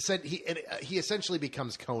essentially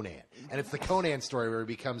becomes Conan, and it's the Conan story where he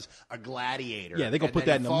becomes a gladiator. Yeah, they gonna put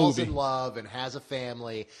that in the movie. Falls in love and has a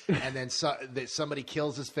family, and then somebody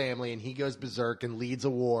kills his family, and he goes berserk and leads a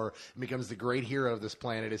war and becomes the great hero of this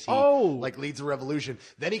planet as he leads a revolution.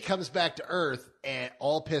 Then he comes back to Earth and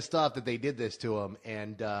all pissed off that they did this to him,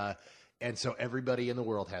 and so everybody in the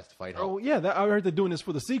world has to fight Hulk. Oh yeah, I heard they're doing this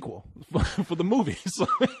for the sequel, for the movie. So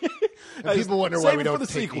people wonder why we don't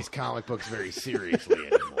take these comic books very seriously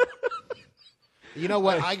anymore. You know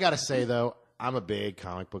what? I gotta say though, I'm a big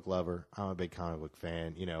comic book lover. I'm a big comic book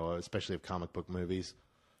fan. Especially of comic book movies.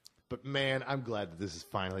 But man, I'm glad that this is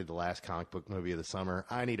finally the last comic book movie of the summer.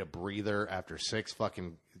 I need a breather after 6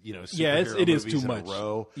 fucking superhero it is movies too much in a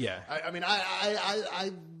row. Yeah, I'm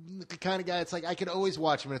the kind of guy. It's like I could always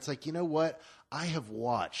watch them, and it's like, you know what? I have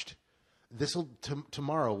watched.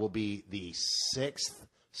 Tomorrow will be the 6th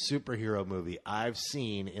superhero movie I've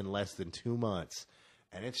seen in less than 2 months.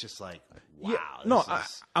 And it's just like, wow. Yeah,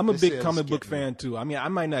 I'm a big comic book fan too. I mean, I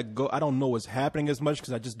might not go. I don't know what's happening as much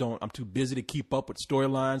because I just don't. I'm too busy to keep up with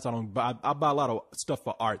storylines. I buy a lot of stuff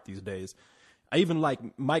for art these days. I even like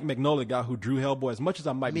Mike Mignola, the guy who drew Hellboy. As much as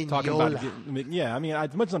I might be talking about,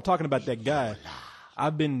 as much as I'm talking about that guy,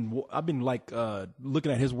 I've been like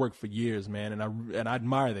looking at his work for years, man, and I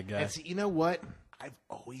admire the guy. And see, you know what? I've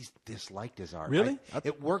always disliked his art. Really?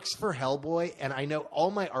 It works for Hellboy, and I know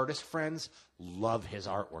all my artist friends love his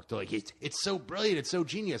artwork. They're like, it's so brilliant, it's so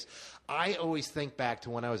genius. I always think back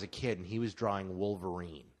to when I was a kid and he was drawing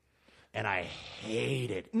Wolverine, and I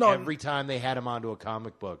hated every time they had him onto a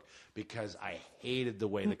comic book because I hated the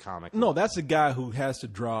way the comic No, that's a guy who has to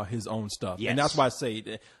draw his own stuff. Yes. And that's why I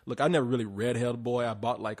say, look, I never really read Hellboy. I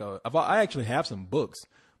bought I actually have some books,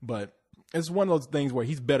 but it's one of those things where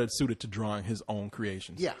he's better suited to drawing his own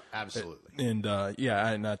creations. Yeah, absolutely. And I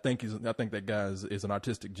think that guy is an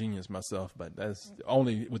artistic genius myself, but that's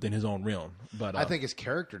only within his own realm. But I think his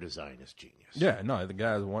character design is genius. Yeah, no, the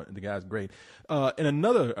guy's great. And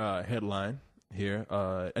another headline here,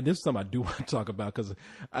 and this is something I do want to talk about because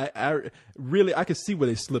I can see where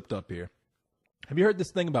they slipped up here. Have you heard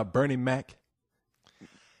this thing about Bernie Mac?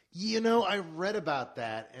 I read about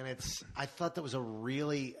that, and I thought that was a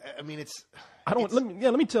really. I mean,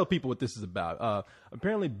 let me tell people what this is about.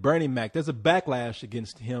 Apparently, Bernie Mac. There's a backlash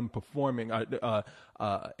against him performing a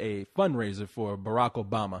fundraiser for Barack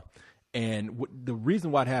Obama, and the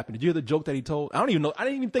reason why it happened. Did you hear the joke that he told? I don't even know. I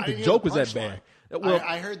didn't even think the joke was that bad. Well,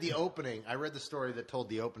 I heard the opening. I read the story that told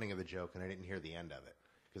the opening of the joke, and I didn't hear the end of it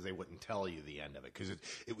because they wouldn't tell you the end of it because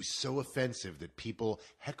it was so offensive that people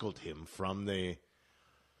heckled him from the.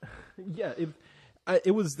 Yeah,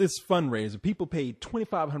 It was this fundraiser. People paid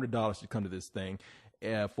 $2,500 to come to this thing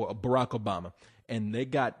for Barack Obama, and they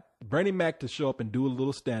got Bernie Mac to show up and do a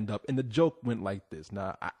little stand-up, and the joke went like this.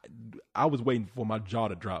 Now, I was waiting for my jaw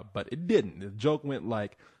to drop, but it didn't. The joke went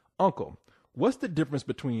like, Uncle, what's the difference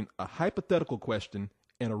between a hypothetical question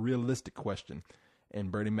and a realistic question?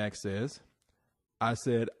 And Bernie Mac says, I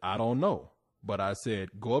said, I don't know. But I said,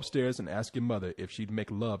 go upstairs and ask your mother if she'd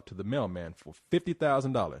make love to the mailman for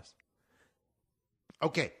 $50,000.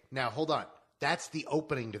 Okay, now hold on. That's the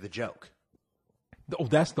opening to the joke. Oh,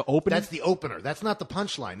 that's the opening? That's the opener. That's not the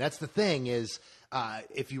punchline. That's the thing is,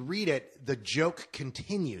 if you read it, the joke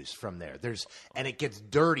continues from there. And it gets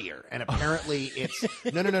dirtier. And apparently it's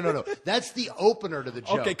no. That's the opener to the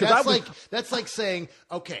joke. Okay, that's like saying,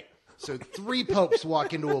 okay, so 3 popes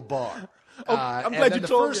walk into a bar. I'm glad you the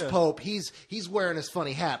told first me. pope, he's wearing his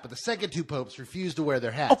funny hat, but the second 2 popes refuse to wear their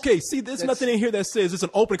hats. Okay, see, there's nothing in here that says it's an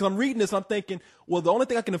opening. 'Cause I'm reading this, and I'm thinking, well, the only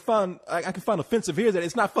thing I can find offensive here is that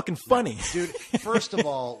it's not fucking funny. Dude, first of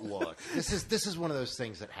all, look, this is one of those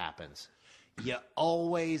things that happens. You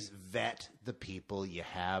always vet the people you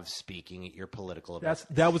have speaking at your political events.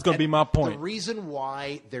 That was going to be my point. The reason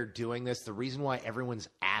why they're doing this, the reason why everyone's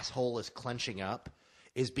asshole is clenching up,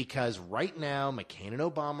 is because right now McCain and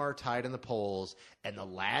Obama are tied in the polls, and the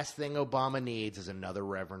last thing Obama needs is another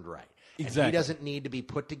Reverend Wright. Exactly. And he doesn't need to be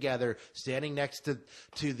put together standing next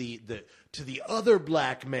to the other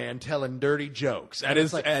black man telling dirty jokes at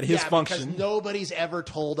his function. Because nobody's ever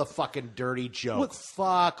told a fucking dirty joke.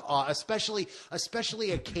 Fuck off.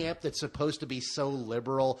 Especially a camp that's supposed to be so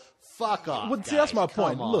liberal. Fuck off. Well, see, that's my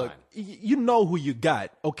point. Look, you know who you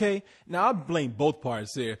got, okay? Now, I blame both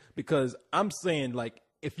parties here because I'm saying, like,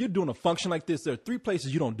 if you're doing a function like this, there are 3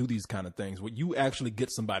 places you don't do these kind of things where you actually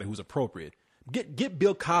get somebody who's appropriate. Get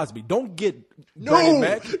Bill Cosby. Don't get Bernie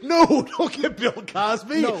Mac. No, don't get Bill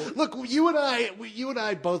Cosby. No. Look, you and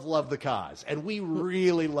I both love the cause, and we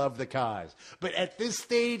really love the cause. But at this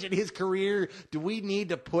stage in his career, do we need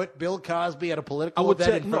to put Bill Cosby at a political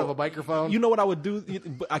event in front of a microphone? You know what I would do?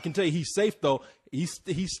 I can tell you he's safe, though. He's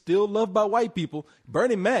still loved by white people.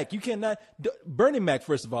 Bernie Mac, you cannot. Bernie Mac,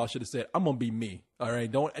 first of all, should have said, "I'm gonna be me." All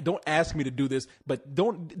right, don't ask me to do this. But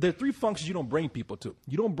there are 3 functions you don't bring people to.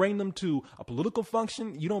 You don't bring them to a political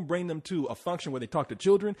function. You don't bring them to a function where they talk to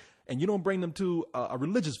children, and you don't bring them to a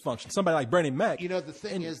religious function. Somebody like Bernie Mac. You know, the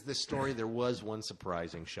thing is, this story, there was one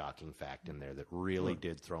surprising, shocking fact in there that really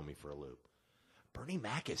did throw me for a loop. Bernie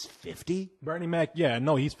Mac is 50. Bernie Mac, yeah,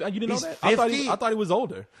 no, you didn't know that. 50? I thought he was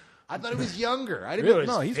older. I thought he was younger. I didn't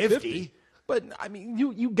know he was 50. But I mean,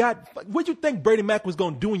 you got. What you think Bernie Mac was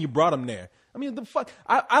going to do when you brought him there? I mean, the fuck.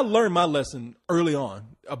 I learned my lesson early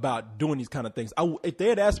on about doing these kind of things. If they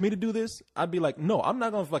had asked me to do this, I'd be like, no, I'm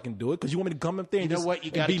not going to fucking do it because you want me to come up there and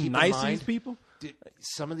be nice to these people.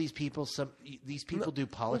 Some of these people, do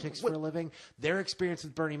politics for a living. Their experience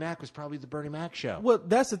with Bernie Mac was probably the Bernie Mac show. Well,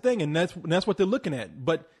 that's the thing, and that's what they're looking at.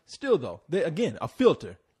 But still, though, again, a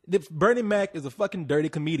filter. If Bernie Mac is a fucking dirty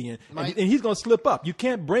comedian, and he's going to slip up. You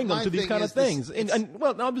can't bring him to these kind of things.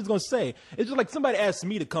 Well, I'm just going to say, it's just like somebody asked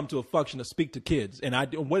me to come to a function to speak to kids, and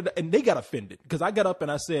they got offended because I got up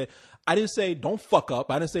and I said, I didn't say don't fuck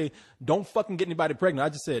up. I didn't say don't fucking get anybody pregnant. I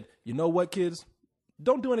just said, you know what, kids,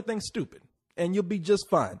 don't do anything stupid, and you'll be just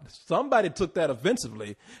fine. Somebody took that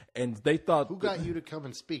offensively, and they thought, who got you to come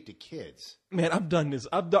and speak to kids? Man, I've done this.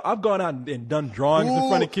 I've gone out and done drawings in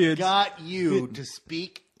front of kids. Who got you to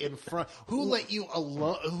speak in front? Who let you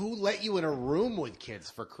alone? Who let you in a room with kids?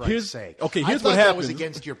 For Christ's sake! Okay, here's what happens. That was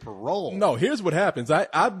against your parole. No, here's what happens.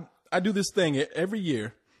 I do this thing every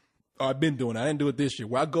year. I've been doing it. I didn't do it this year.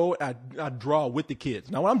 Where I go, I draw with the kids.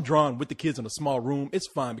 Now, when I'm drawing with the kids in a small room, it's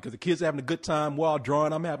fine because the kids are having a good time while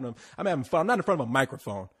drawing. I'm having fun. I'm not in front of a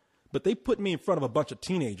microphone. But they put me in front of a bunch of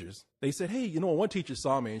teenagers. They said, "Hey, one teacher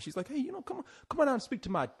saw me, and she's like, hey, come on out and speak to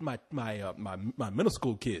my middle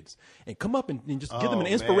school kids, and come up and just give them an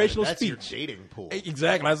inspirational speech." That's your dating pool.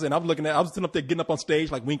 Exactly. I said, I was sitting up there getting up on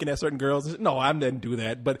stage, like winking at certain girls. I said, no, I didn't do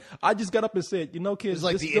that. But I just got up and said, kids, it's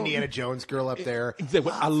like the Indiana Jones girl up there.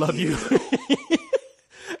 Exactly. I love you.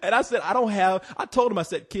 And I said, I told them, I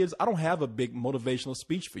said, kids, I don't have a big motivational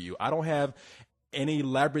speech for you. I don't have any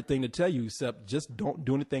elaborate thing to tell you except just don't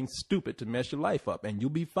do anything stupid to mess your life up and you'll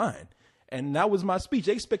be fine. And that was my speech.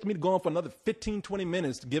 They expected me to go on for another 15, 20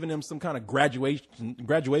 minutes giving them some kind of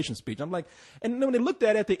graduation speech. I'm like, and then when they looked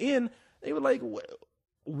at it at the end, they were like,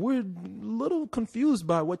 we're a little confused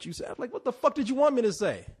by what you said. I'm like, what the fuck did you want me to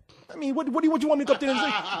say? I mean, what do you want me to go up there and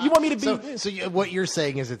say? You want me to be? What you're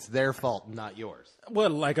saying is it's their fault, not yours. Well,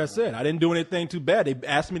 like I said, I didn't do anything too bad. They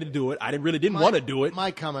asked me to do it. I didn't want to do it.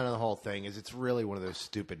 My comment on the whole thing is it's really one of those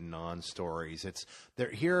stupid non-stories.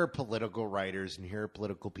 Here are political writers and here are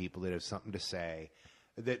political people that have something to say.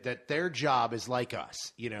 That their job is like us.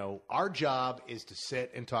 You know, our job is to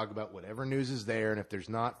sit and talk about whatever news is there, and if there's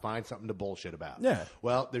not, find something to bullshit about. Yeah.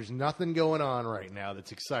 Well, there's nothing going on right now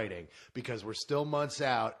that's exciting because we're still months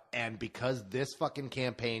out, and because this fucking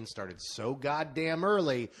campaign started so goddamn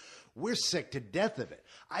early, we're sick to death of it.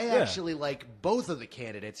 I actually like both of the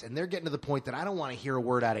candidates, and they're getting to the point that I don't want to hear a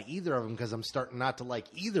word out of either of them because I'm starting not to like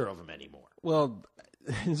either of them anymore. Well,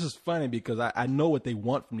 it's just funny because I know what they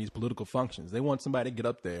want from these political functions. They want somebody to get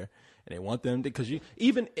up there, and they want them because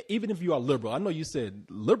even if you are liberal, I know you said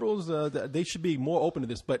liberals they should be more open to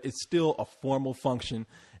this, but it's still a formal function.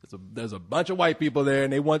 There's a bunch of white people there,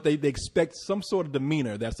 and they expect some sort of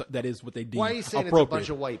demeanor. That is what they deem. Why are you saying it's a bunch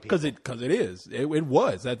of white people? Because it is. It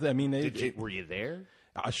was. Were you there?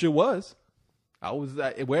 I sure was. I was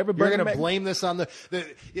wherever. You're going to blame this on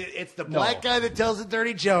it's the black guy that tells a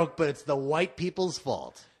dirty joke, but it's the white people's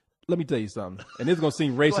fault. Let me tell you something, and this is going to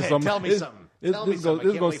seem racist. Go ahead, tell me something. This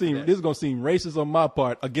is going to seem racist on my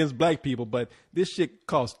part against black people, but this shit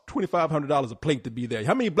costs $2,500 a plate to be there.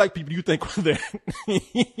 How many black people do you think were there?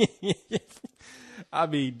 I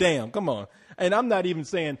mean, damn, come on. And I'm not even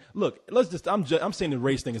saying, look, I'm saying the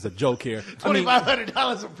race thing is a joke here.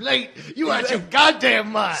 $2,500 a plate. You out your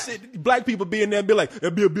goddamn mind. Black people be in there and be like,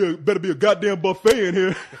 better be a goddamn buffet in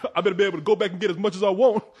here. I better be able to go back and get as much as I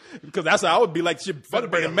want. Because that's how I would be like, shit, better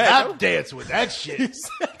be a lap dance with that shit.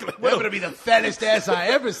 Exactly. That better be the fattest ass I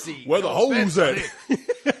ever see. Where the hoes at?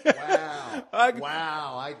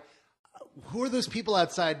 Wow. Who are those people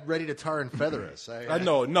outside ready to tar and feather us? I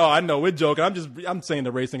know. We're joking. I'm saying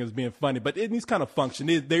the race thing is being funny, but in these kind of function,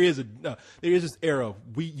 there is this era of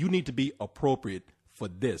you need to be appropriate for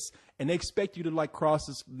this, and they expect you to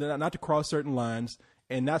not to cross certain lines,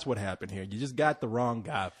 and that's what happened here. You just got the wrong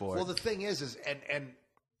guy for it. Well, the thing is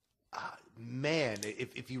man,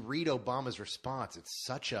 if you read Obama's response, it's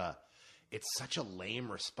such a lame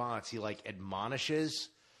response. He admonishes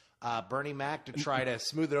Bernie Mac to try to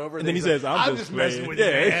smooth it over. And then he says, I'm just messing with you,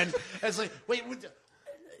 man. It's like, wait,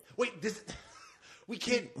 we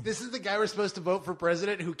can't, this is the guy we're supposed to vote for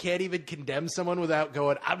president who can't even condemn someone without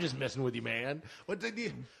going, I'm just messing with you, man. What did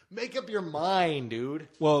you make up your mind, dude?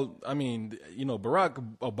 Well, I mean, Barack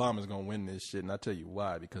Obama's going to win this shit, and I'll tell you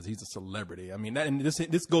why, because he's a celebrity. I mean,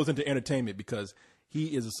 this goes into entertainment because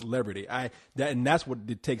he is a celebrity. And that's what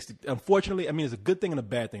it takes. Unfortunately, I mean, it's a good thing and a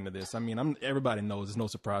bad thing to this. I mean, everybody knows. It's no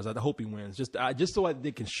surprise. I hope he wins. Just so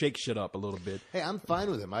they can shake shit up a little bit. Hey, I'm fine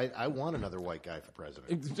with him. I want another white guy for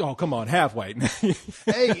president. Oh, come on, half white.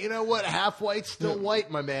 Hey, you know what? Half white's still white,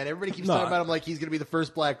 my man. Everybody keeps talking about him like he's going to be the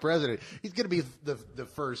first black president. He's going to be the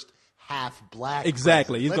first half black.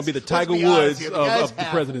 Exactly. President. He's going to be the Tiger Woods of the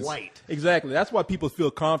presidents. White. Exactly. That's why people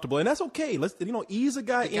feel comfortable, and that's okay. Let's ease a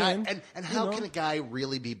guy in. And how can a guy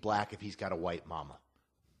really be black if he's got a white mama?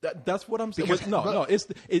 That's what I'm saying.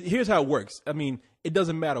 Here's how it works. I mean, it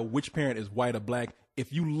doesn't matter which parent is white or black.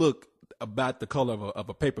 If you look about the color of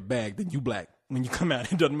a paper bag, then you black. When you come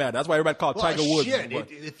out, it doesn't matter. That's why everybody calls Tiger Woods.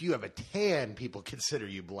 If you have a tan, people consider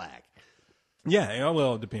you black. Yeah,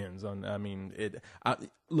 well, it depends on. I mean,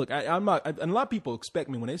 I'm not. And a lot of people expect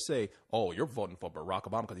me when they say, "Oh, you're voting for Barack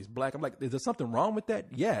Obama because he's black." I'm like, is there something wrong with that?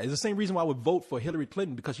 Yeah, it's the same reason why I would vote for Hillary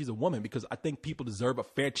Clinton because she's a woman. Because I think people deserve a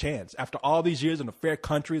fair chance after all these years in a fair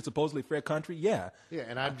country, supposedly fair country. Yeah. Yeah,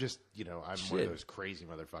 and I'm just, I'm one of those crazy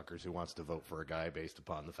motherfuckers who wants to vote for a guy based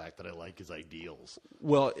upon the fact that I like his ideals.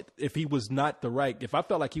 Well, if he was not if I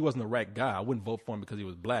felt like he wasn't the right guy, I wouldn't vote for him because he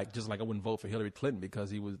was black. Just like I wouldn't vote for Hillary Clinton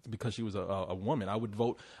because she was a woman. I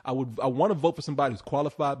want to vote for somebody who's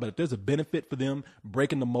qualified, but if there's a benefit for them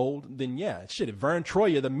breaking the mold, then yeah, shit. If Vern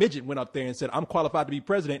Troyer, the midget, went up there and said, I'm qualified to be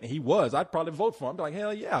president, and he was, I'd probably vote for him. I'd be like,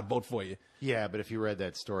 hell yeah, I'd vote for you. Yeah, but if you read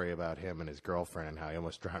that story about him and his girlfriend and how he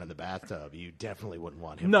almost drowned in the bathtub, you definitely wouldn't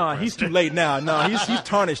want him. No, he's too late now. No, he's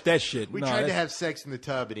tarnished that shit. We tried to have sex in the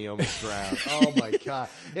tub and he almost drowned. Oh my God.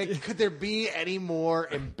 Could there be any more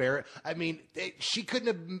I mean, she couldn't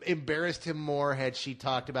have embarrassed him more had she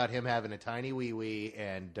talked about him having a tiny wee-wee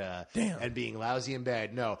and being lousy in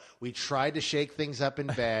bed. No, we tried to shake things up in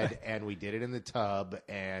bed and we did it in the tub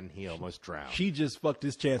and he almost drowned. She just fucked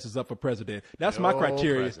his chances up for president. That's my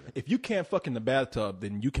criteria. President. If you can't fuck in the bathtub,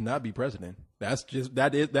 then you cannot be president. That's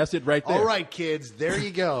it right there. All right, kids, there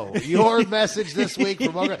you go. Your message this week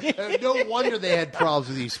from no wonder they had problems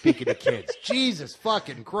with you speaking to kids. Jesus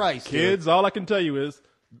fucking Christ, kids! Dude. All I can tell you is,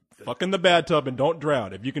 fuck in the bathtub and don't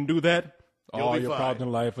drown. If you can do that, You'll All be your fine. problems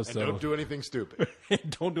in life are And settled. don't do anything stupid.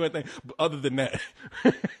 Don't do anything other than that.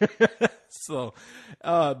 So,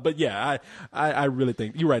 but yeah, I really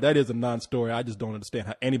think you're right. That is a non-story. I just don't understand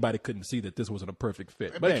how anybody couldn't see that this wasn't a perfect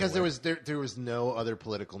fit. But Because anyway. there was no other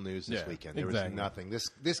political news this Yeah, weekend. There exactly. was nothing.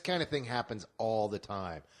 This kind of thing happens all the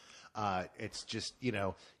time. It's just, you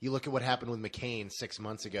look at what happened with McCain 6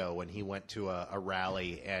 months ago when he went to a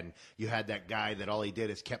rally, and you had that guy that all he did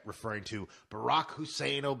is kept referring to Barack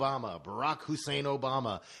Hussein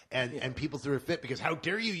Obama, and people threw a fit because how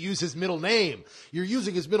dare you use his middle name? You're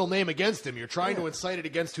using his middle name against him. You're trying to incite it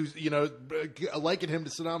against who's, liken him to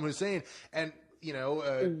Saddam Hussein. And,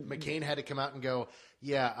 McCain had to come out and go,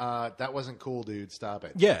 that wasn't cool, dude. Stop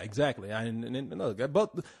it. Yeah, exactly. And look, But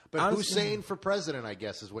Hussein for president, I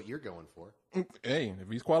guess, is what you're going for. hey, if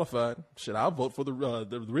he's qualified, shit, I'll vote for the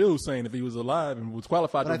real Hussein if he was alive and was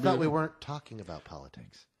qualified. But I to thought be- we weren't talking about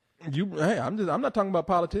politics. I'm not talking about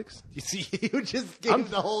politics. You see, you just gave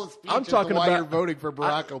the whole speech I'm as to talking why about you're voting for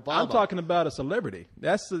Barack Obama. I'm talking about a celebrity.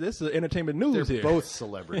 This is entertainment news They're here. both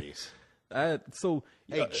celebrities. Hey,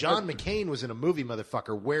 John McCain was in a movie,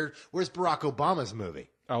 motherfucker. Where's Barack Obama's movie?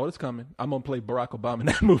 Oh, it's coming. I'm gonna play Barack Obama in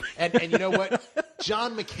that movie. And you know what?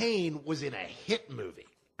 John McCain was in a hit movie.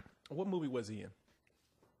 What movie was he in?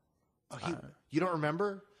 Oh, you don't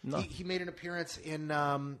remember? No. He made an appearance in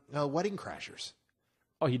Wedding Crashers.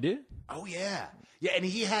 Oh, he did? Oh yeah, yeah. And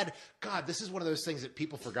he had God. This is one of those things that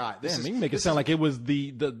people forgot. Damn, you make it sound like it was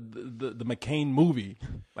the McCain movie,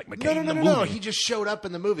 like McCain No. the movie. He just showed up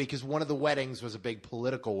in the movie because one of the weddings was a big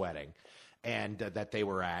political wedding, and that they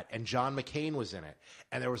were at, and John McCain was in it,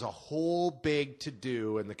 and there was a whole big to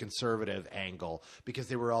do in the conservative angle because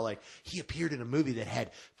they were all like, he appeared in a movie that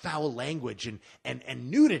had foul language and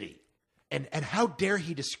nudity. And how dare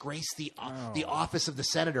he disgrace the office of the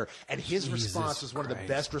senator? And his response was one of the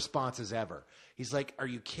best responses ever. He's like, are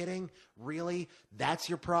you kidding? Really? That's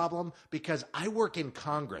your problem? Because I work in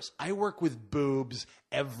Congress. I work with boobs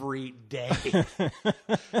every day. And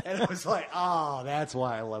it was like, oh, that's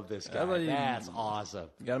why I love this guy. That's awesome.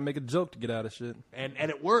 You gotta make a joke to get out of shit. And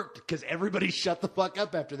it worked because everybody shut the fuck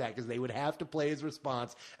up after that because they would have to play his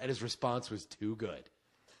response, and his response was too good.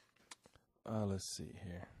 Let's see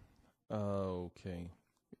here. Okay.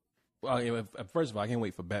 Well, first of all, I can't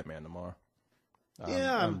wait for Batman tomorrow.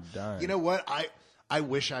 I'm dying. You know what? I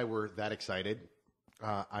wish I were that excited.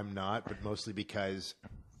 I'm not, but mostly because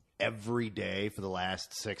every day for the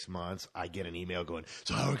last 6 months, I get an email going,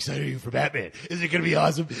 so how excited are you for Batman? Is it going to be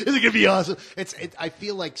awesome? Is it going to be awesome? I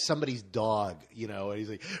feel like somebody's dog, and he's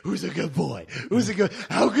like, who's a good boy?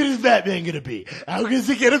 How good is Batman going to be? How good is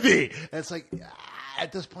it going to be? And it's like,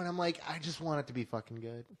 at this point, I'm like, I just want it to be fucking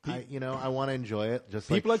good. I want to enjoy it. Just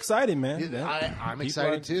People are excited, man. I'm People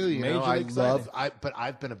excited are too. majorly excited. But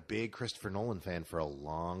I've been a big Christopher Nolan fan for a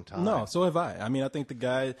long time. No, so have I. I mean, I think the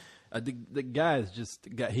guy is just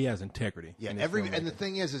he has integrity. Yeah, and the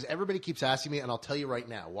thing is everybody keeps asking me, and I'll tell you right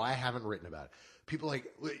now why I haven't written about it. People are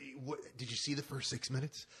like, did you see the first 6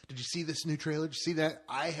 minutes? Did you see this new trailer? Did you see that?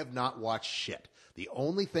 I have not watched shit. The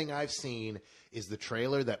only thing I've seen is the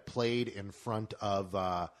trailer that played in front of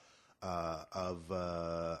I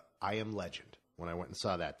Am Legend when I went and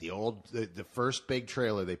saw that. The first big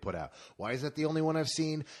trailer they put out. Why is that the only one I've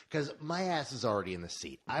seen? Because my ass is already in the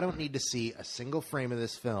seat. I don't need to see a single frame of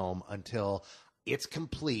this film until it's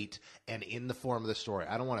complete and in the form of the story.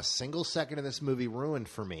 I don't want a single second of this movie ruined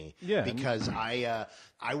for me because I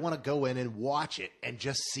want to go in and watch it and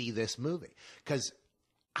just see this movie because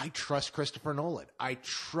I trust Christopher Nolan. I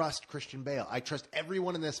trust Christian Bale. I trust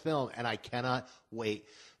everyone in this film, and I cannot wait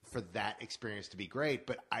for that experience to be great.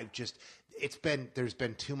 But there's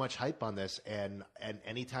been too much hype on this, and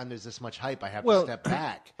anytime there's this much hype, I have to step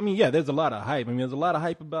back. I mean, yeah, there's a lot of hype. I mean, there's a lot of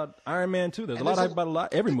hype about Iron Man too. There's a lot of hype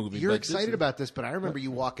about every movie. You're excited about this, but I remember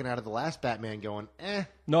you walking out of the last Batman going,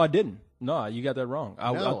 No, I didn't. No, you got that wrong.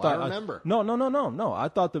 I remember. No. I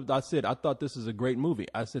thought this is a great movie.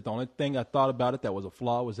 I said the only thing I thought about it that was a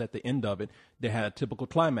flaw was at the end of it. They had a typical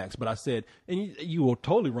climax. But I said, and you were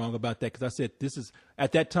totally wrong about that because I said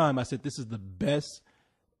at that time I said this is the best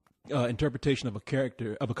interpretation of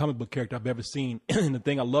a comic book character I've ever seen. And the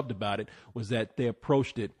thing I loved about it was that they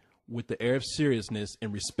approached it with the air of seriousness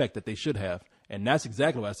and respect that they should have. And that's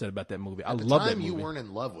exactly what I said about that movie. I love that movie. You weren't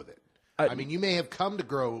in love with it. I mean, you may have come to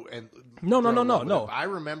grow and no. I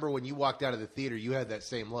remember when you walked out of the theater, you had that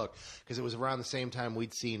same look because it was around the same time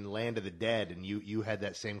we'd seen Land of the Dead, and you had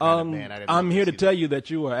that same kind of man. I'm here to tell you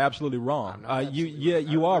that you are absolutely wrong.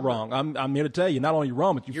 You are wrong. I'm here to tell you not only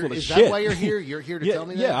wrong, but you're full of shit. Is that why you're here? You're here to tell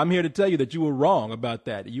me that? Yeah, I'm here to tell you that you were wrong about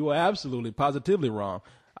that. You were absolutely, positively wrong.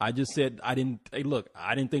 I just said I didn't. Hey, look,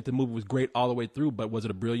 I didn't think the movie was great all the way through, but was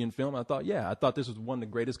it a brilliant film? I thought, yeah, I thought this was one of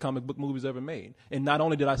the greatest comic book movies ever made. And not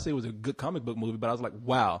only did I say it was a good comic book movie, but I was like,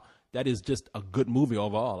 wow, that is just a good movie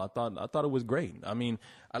overall. I thought it was great. I mean,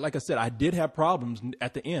 like I said, I did have problems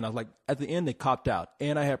at the end. I was like, at the end they copped out,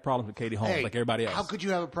 and I had problems with Katie Holmes, Hey, like everybody else. How could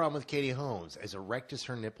you have a problem with Katie Holmes? As erect as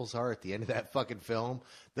her nipples are at the end of that fucking film,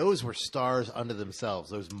 those were stars unto themselves.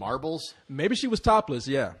 Those marbles. Maybe she was topless,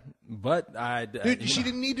 yeah, but Dude, she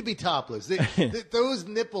didn't need to be topless. Those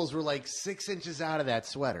nipples were like 6 inches out of that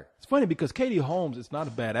sweater. It's funny because Katie Holmes is not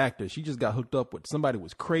a bad actor. She just got hooked up with somebody who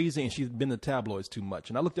was crazy, and she's been in the tabloids too much.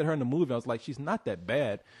 And I looked at her in the movie. I was like, she's not that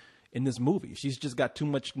bad in this movie. She's just got too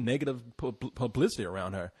much negative publicity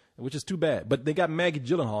around her, which is too bad. But they got Maggie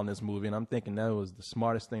Gyllenhaal in this movie, and I'm thinking that was the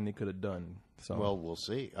smartest thing they could have done. So, Well, we'll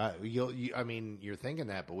see. I mean, you're thinking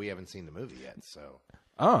that, but we haven't seen the movie yet, so.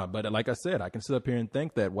 But like I said, I can sit up here and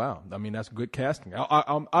think that, wow, I mean, that's good casting.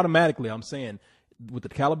 Automatically, I'm saying, with the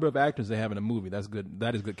caliber of actors they have in a movie, that's good.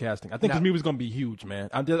 That is good casting. I think this movie's going to be huge, man.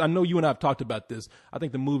 I know you and I have talked about this. I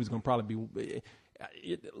think the movie's going to probably be.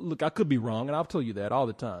 Look, I could be wrong, and I'll tell you that all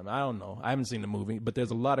the time. I don't know. I haven't seen the movie, but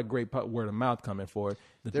there's a lot of great word of mouth coming for it.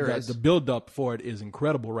 The build-up for it is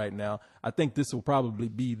incredible right now. I think this will probably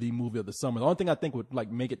be the movie of the summer. The only thing I think would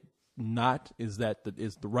like make it not is that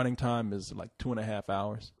the running time is like 2.5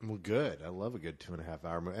 hours. Well, good. I love a good 2.5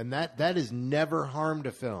 hour movie, and that has never harmed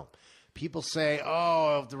a film. People say,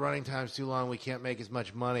 "Oh, if the running time's too long, we can't make as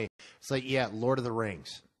much money." It's like, yeah, Lord of the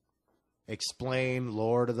Rings. Explain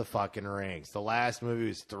Lord of the fucking Rings. The last movie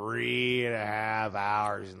was 3.5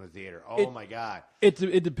 hours in the theater. My God.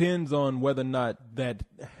 It depends on whether or not that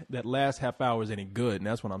last half hour is any good, and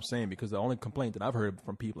that's what I'm saying, because the only complaint that I've heard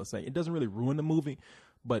from people is saying it doesn't really ruin the movie,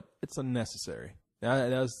 but it's unnecessary.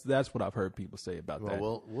 That's what I've heard people say about that.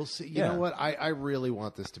 Well, we'll see. You know what? I really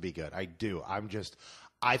want this to be good. I do.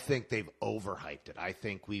 I think they've overhyped it. I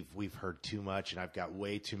think we've heard too much, and I've got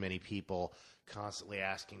way too many people constantly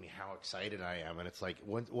asking me how excited I am, and it's like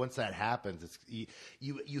once that happens, it's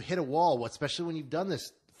you hit a wall, especially when you've done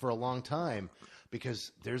this for a long time,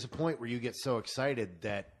 because there's a point where you get so excited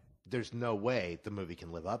that there's no way the movie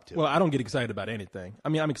can live up to it. Well, I don't get excited about anything. I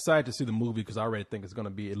mean, I'm excited to see the movie because I already think it's going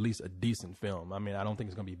to be at least a decent film. I mean, I don't think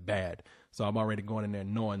it's going to be bad, so I'm already going in there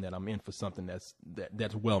knowing that I'm in for something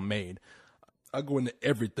that's well made. I go into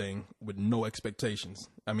everything with no expectations.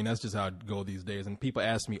 I mean, that's just how I go these days. And people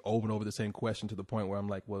ask me over and over the same question to the point where I'm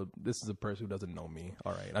like, well, this is a person who doesn't know me.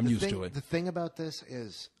 All right, I'm used to it. The thing about this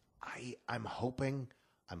is I'm hoping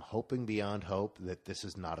beyond hope that this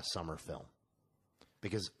is not a summer film.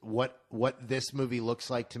 Because what this movie looks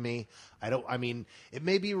like to me, I mean, it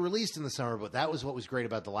may be released in the summer, but that was what was great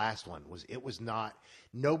about the last one, was it was not,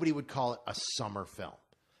 nobody would call it a summer film.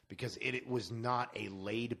 Because it was not a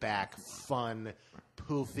laid-back, fun,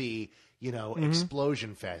 poofy,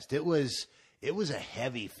 explosion fest. It was a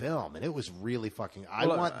heavy film, and it was really fucking.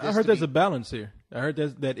 I heard there's a balance here. I heard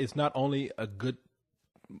that it's not only a good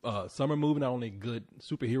summer movie, not only a good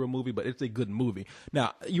superhero movie, but it's a good movie.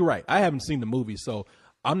 Now, you're right. I haven't seen the movie, so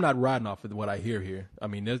I'm not riding off of what I hear here. I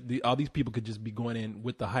mean, all these people could just be going in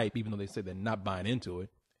with the hype, even though they say they're not buying into it.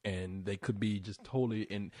 And they could be just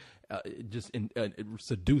totally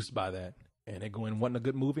seduced by that. And they go in wanting a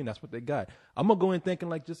good movie, and that's what they got. I'm going to go in thinking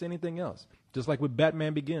like just anything else. Just like with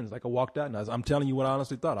Batman Begins. Like I walked out, and I'm telling you what I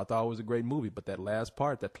honestly thought. I thought it was a great movie. But that last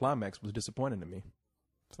part, that climax, was disappointing to me.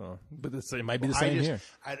 So, but it might be the same here.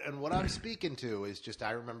 And what I'm speaking to is just, I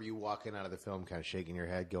remember you walking out of the film kind of shaking your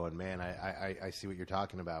head going, man, I see what you're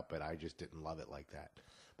talking about, but I just didn't love it like that.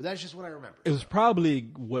 But that's just what I remember. It was probably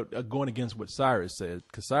going against what Cyrus said,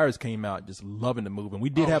 because Cyrus came out just loving the movie. And we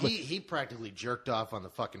did he practically jerked off on the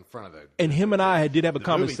fucking front of the. And him and I did have a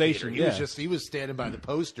conversation. He was standing by the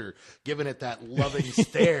poster, giving it that loving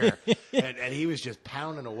stare, and he was just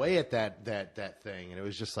pounding away at that thing, and it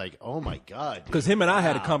was just like, oh my God. Because him and I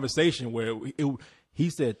had a conversation where he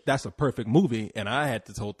said that's a perfect movie, and I had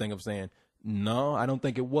this whole thing of saying, no, I don't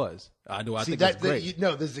think it was. I think it's great.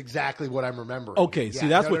 This is exactly what I'm remembering. Okay, see,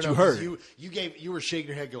 that's what you heard. You were shaking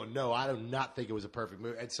your head going, no, I do not think it was a perfect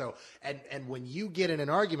movie. And so, and when you get in an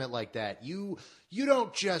argument like that, you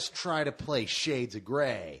don't just try to play shades of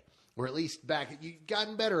gray, or at least you've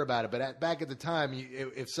gotten better about it. But back at the time,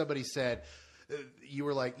 if somebody said, you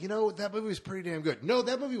were like, that movie was pretty damn good. No,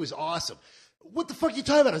 that movie was awesome. What the fuck are you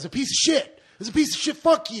talking about? It's a piece of shit. It's a piece of shit.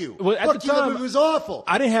 Fuck you. Well, at the time, it was awful.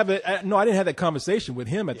 I didn't have I didn't have that conversation with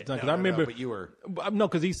him at the time, because I remember. But you were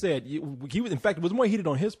because he said he was. In fact, it was more heated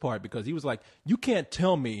on his part, because he was like, "You can't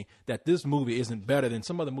tell me that this movie isn't better than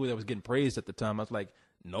some other movie that was getting praised at the time." I was like,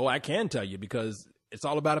 "No, I can tell you, because it's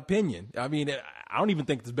all about opinion. I mean, I don't even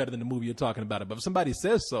think it's better than the movie you're talking about. But if somebody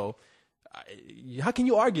says so, how can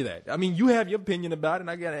you argue that? I mean, you have your opinion about it,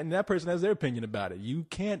 and that person has their opinion about it. You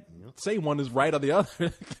can't say one is right or the other.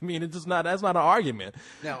 I mean, it's just not. That's not an argument.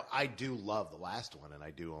 Now, I do love the last one, and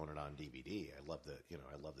I do own it on DVD. I love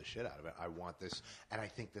the shit out of it. I want this, and I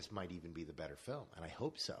think this might even be the better film, and I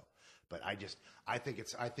hope so. But I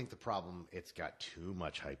think the problem, it's got too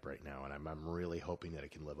much hype right now, and I'm really hoping that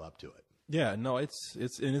it can live up to it. Yeah, no, it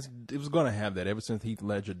was going to have that ever since Heath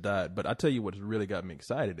Ledger died. But I tell you what's really got me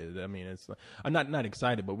excited is, I mean, I'm not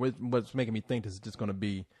excited, but what's making me think this is just going to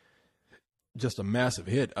be just a massive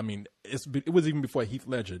hit. I mean, it was even before Heath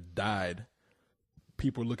Ledger died.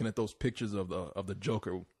 People were looking at those pictures of the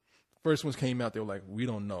Joker. First ones came out, they were like, we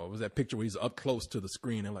don't know. It was that picture where he's up close to the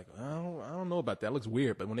screen. They're like, I don't know about that. It looks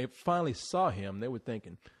weird. But when they finally saw him, they were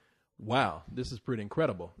thinking, wow, this is pretty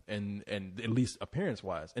incredible, and at least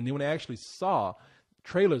appearance-wise. And then when they actually saw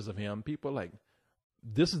trailers of him, people were like,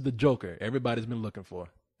 this is the Joker everybody's been looking for.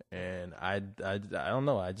 And I don't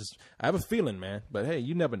know. I have a feeling, man. But, hey,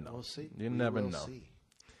 you never know. We'll see. You never know. See.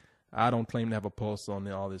 I don't claim to have a pulse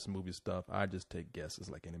on all this movie stuff. I just take guesses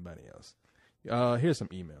like anybody else. Here's some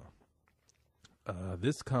email.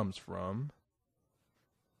 This comes from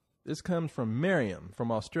Miriam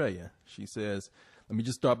from Australia. She says, let me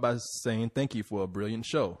just start by saying thank you for a brilliant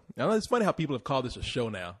show. Now, it's funny how people have called this a show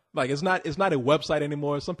now. Like, it's not a website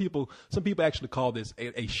anymore. Some people actually call this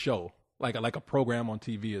a show, like a program on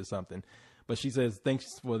TV or something. But she says, thanks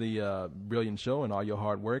for the brilliant show and all your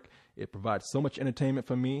hard work. It provides so much entertainment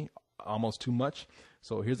for me, almost too much.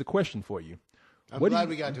 So here's a question for you. I'm glad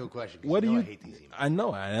we got to a question. I hate these emails. I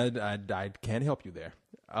know. I can't help you there.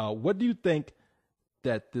 What do you think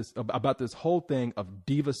about this whole thing of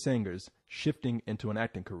diva singers shifting into an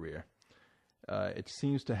acting career? It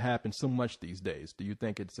seems to happen so much these days. Do you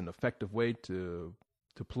think it's an effective way to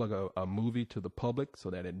plug a movie to the public so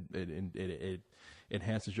that it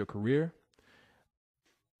enhances your career?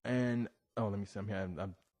 And let me see.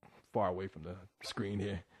 I'm far away from the screen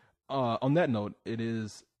here. On that note, it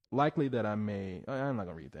is likely that I'm not going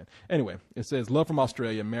to read that. Anyway, it says, love from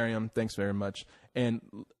Australia, Miriam, thanks very much. And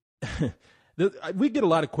we get a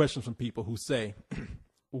lot of questions from people who say,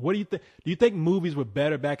 what do you think? Do you think movies were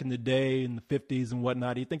better back in the day, in the 50s and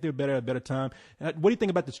whatnot? Do you think they were better at a better time? What do you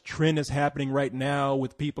think about this trend that's happening right now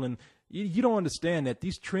with people? And you don't understand that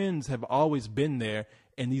these trends have always been there,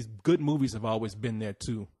 and these good movies have always been there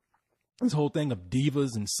too. This whole thing of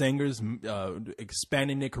divas and singers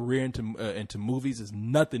expanding their career into movies is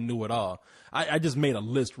nothing new at all. I just made a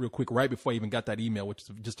list real quick right before I even got that email, which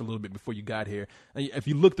is just a little bit before you got here. If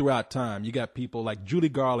you look throughout time, you got people like Judy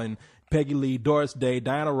Garland, Peggy Lee, Doris Day,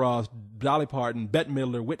 Diana Ross, Dolly Parton, Bette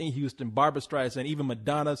Midler, Whitney Houston, Barbra Streisand, even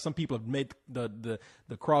Madonna. Some people have made the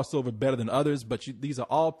crossover better than others, but these are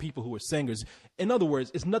all people who are singers. In other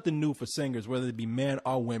words, it's nothing new for singers, whether it be men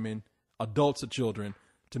or women, adults or children,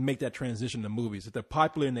 to make that transition to movies. If they're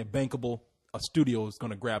popular and they're bankable, a studio is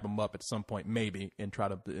going to grab them up at some point, maybe, and try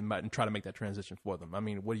to make that transition for them. I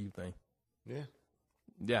mean, what do you think?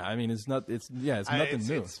 Yeah. I mean, it's nothing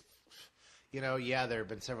new. There have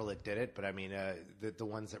been several that did it, but I mean, the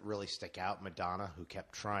ones that really stick out, Madonna, who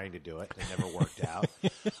kept trying to do it, they never worked out.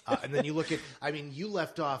 And then you look at, you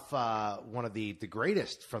left off one of the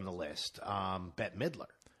greatest from the list, Bette Midler.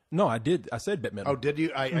 No, I did. I said Bette Midler. Oh, did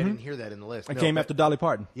you? I didn't hear that in the list. I came after Dolly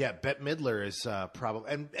Parton. Yeah, Bette Midler is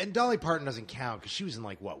probably, and Dolly Parton doesn't count because she was in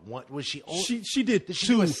like what was she? She did. Did she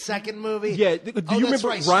do a second movie? Yeah. Do you remember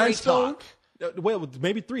right, Rhinestone? Well,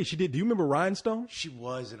 maybe 3. She did. Do you remember Rhinestone? She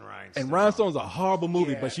was in Rhinestone. And Rhinestone's a horrible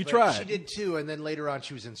movie, but she tried. She did too, and then later on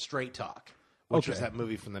she was in Straight Talk, which was that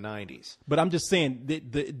movie from the 90s. But I'm just saying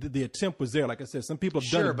the attempt was there. Like I said, some people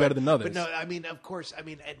have done it better than others. But no, of course,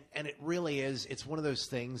 and it really is. It's one of those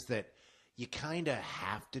things that you kind of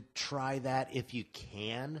have to try that if you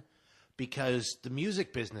can, because the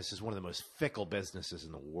music business is one of the most fickle businesses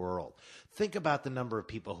in the world. Think about the number of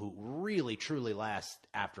people who really, truly last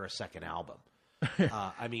after a second album.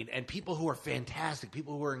 And people who are fantastic,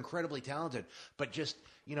 people who are incredibly talented, but just,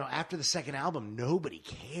 after the second album, nobody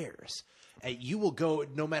cares. You will go,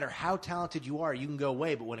 no matter how talented you are, you can go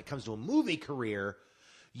away. But when it comes to a movie career,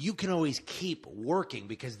 you can always keep working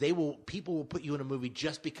because people will put you in a movie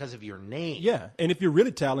just because of your name. Yeah, and if you're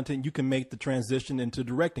really talented, you can make the transition into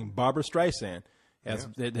directing. Barbra Streisand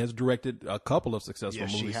has directed a couple of successful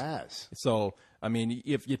movies. Yes, she has. So,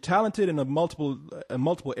 if you're talented in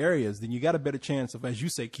multiple areas, then you got a better chance of, as you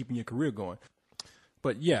say, keeping your career going.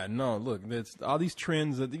 But yeah, no, look, there's all these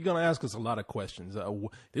trends that you're gonna ask us a lot of questions.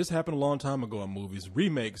 This happened a long time ago in movies,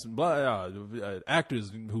 remakes,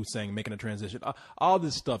 actors who sang making a transition. All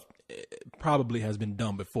this stuff probably has been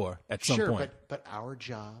done before at some point. But our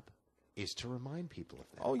job is to remind people of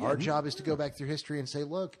that. Oh, yeah. Our job is to go back through history and say,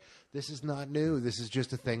 look, this is not new. This is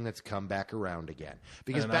just a thing that's come back around again.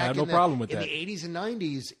 Because And I back have in, no problem with in that. the 80s and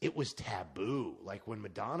 90s, it was taboo. Like when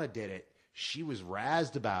Madonna did it, she was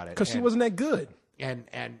razzed about it. Because she wasn't that good. And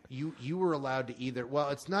you were allowed to either, well,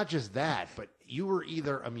 it's not just that, but you were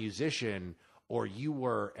either a musician or you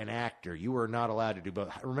were an actor. You were not allowed to do both.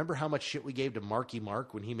 Remember how much shit we gave to Marky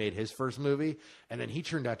Mark when he made his first movie? And then he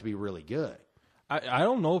turned out to be really good. I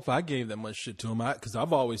don't know if I gave that much shit to him because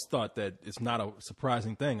I've always thought that it's not a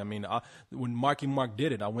surprising thing. I mean, when Marky Mark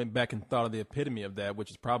did it, I went back and thought of the epitome of that,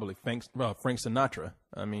 which is probably Frank Sinatra.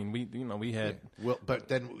 I mean, we had. Well, but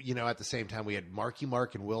then at the same time we had Marky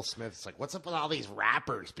Mark and Will Smith. It's like, what's up with all these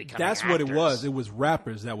rappers becoming? That's actors? what it was. It was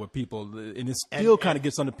rappers that were people, and it still kind of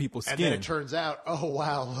gets under people's skin. And then it turns out, oh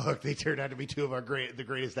wow, look, they turned out to be two of the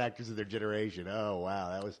greatest actors of their generation. Oh wow,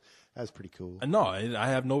 that was pretty cool. No, I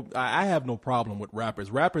have no problem with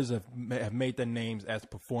rappers. Rappers have made their names as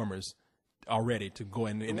performers already to go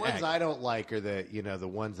in and The ones act. I don't like are the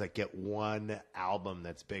ones that get one album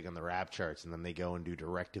that's big on the rap charts and then they go and do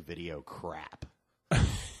direct-to-video crap.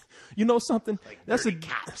 You know something? Like That's a Dirty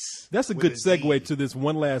Caps that's a with good a Z. segue to this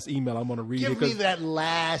one last email I'm going to read. Give me that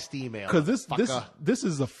last email, because motherfucker. this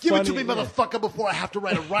is a Give funny, it to me, motherfucker, before I have to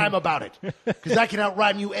write a rhyme about it. Because I can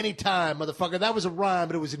outrhyme you anytime, motherfucker. That was a rhyme,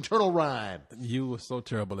 but it was internal rhyme. You were so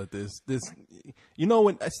terrible at this.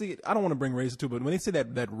 When I see, I don't want to bring race to it, but when they say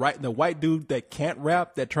the white dude that can't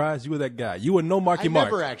rap that tries, you were that guy. You were no Marky I Mark,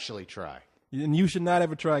 never actually try. and you should not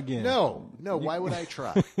ever try again. No. Why would I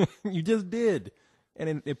try? You just did,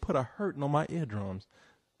 and it put a hurting on my eardrums.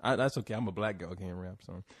 That's okay. I'm a black girl, I can't rap,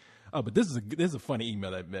 so. But this is a funny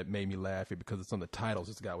email that made me laugh because of some of the titles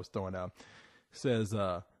this guy was throwing out. It says,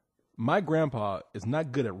 my grandpa is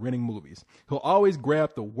not good at renting movies. He'll always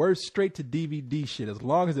grab the worst straight-to-DVD shit as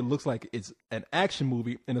long as it looks like it's an action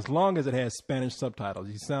movie and as long as it has Spanish subtitles.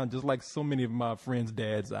 You sound just like so many of my friends'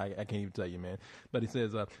 dads. I can't even tell you, man. But he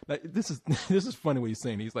says, this is funny what he's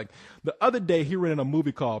saying. He's like, the other day he rented a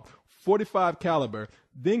movie called 45 Caliber.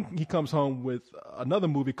 Then he comes home with another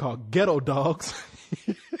movie called Ghetto Dogs.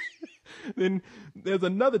 Then there's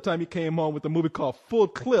another time he came home with a movie called Full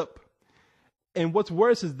Clip. And what's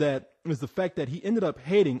worse is the fact that he ended up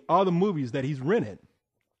hating all the movies that he's rented.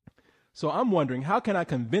 So I'm wondering, how can I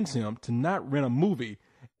convince him to not rent a movie?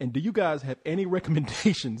 And do you guys have any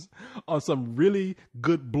recommendations on some really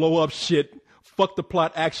good blow up shit, fuck the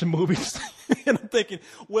plot action movies? And I'm thinking,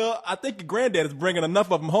 well, I think your granddad is bringing enough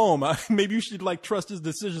of them home. Maybe you should trust his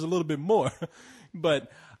decisions a little bit more. But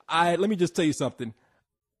let me just tell you something.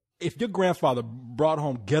 If your grandfather brought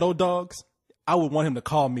home Ghetto Dogs, I would want him to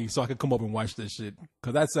call me so I could come over and watch this shit.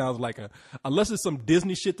 Because that sounds like unless it's some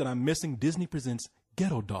Disney shit that I'm missing, Disney presents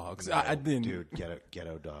Ghetto Dogs. No, I didn't. Dude,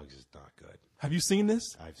 Ghetto Dogs is not good. Have you seen this?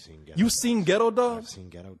 I've seen Ghetto You've Dogs. seen Ghetto Dogs? I've seen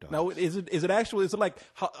Ghetto Dogs. Now, is it actually, is it like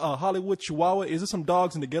Hollywood Chihuahua? Is it some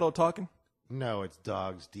dogs in the ghetto talking? No, it's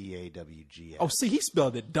Dogs, D-A-W-G-S. Oh, see, he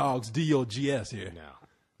spelled it dogs, D-O-G-S here.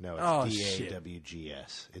 No, Oh, it's shit.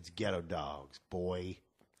 D-A-W-G-S. It's Ghetto Dogs, boy.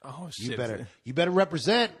 Oh, shit. You better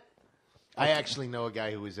represent. I actually know a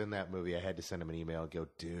guy who was in that movie. I had to send him an email and go,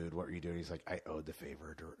 dude, what were you doing? He's like, I owed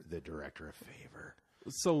the director a favor.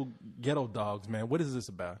 So, Ghetto Dogs, man, what is this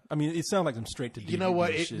about? I mean, it sounds like some straight to DVD You know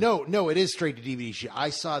what? shit. No, it is straight to DVD shit. I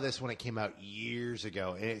saw this when it came out years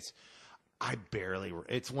ago, and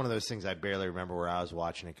it's one of those things I barely remember where I was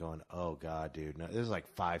watching it going, oh, God, dude. No, this was like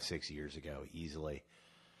 5-6 years ago, easily.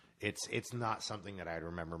 It's not something that I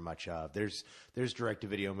remember much of. There's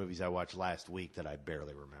direct-to-video movies I watched last week that I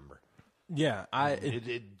barely remember. Yeah,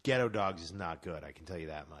 Ghetto Dogs is not good. I can tell you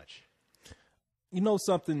that much. You know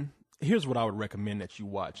something? Here's what I would recommend that you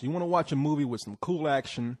watch. You want to watch a movie with some cool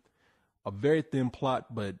action, a very thin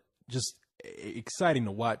plot, but just exciting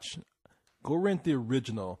to watch. Go rent the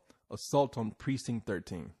original Assault on Precinct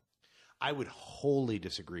 13. I would wholly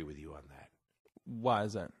disagree with you on that. Why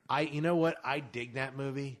is that? You know what? I dig that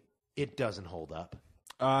movie. It doesn't hold up.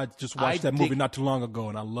 I just watched that movie not too long ago,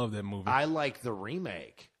 and I love that movie. I like the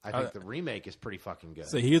remake. I think the remake is pretty fucking good.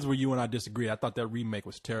 So here's where you and I disagree. I thought that remake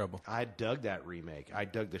was terrible. I dug that remake. I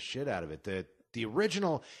dug the shit out of it. The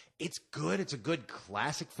original, it's good. It's a good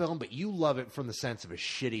classic film, but you love it from the sense of a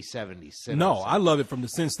shitty 70s cinema. No, I love it from the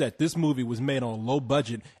sense that this movie was made on a low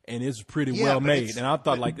budget and it's pretty well made. And I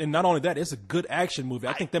thought, and not only that, it's a good action movie.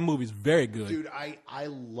 I think that movie's very good. Dude, I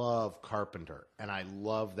love Carpenter, and I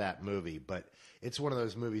love that movie, but it's one of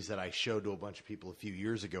those movies that I showed to a bunch of people a few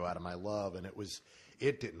years ago out of my love, and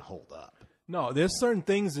it didn't hold up. No, there's certain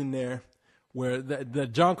things in there where the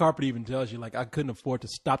John Carpenter even tells you, like, I couldn't afford to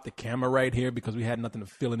stop the camera right here because we had nothing to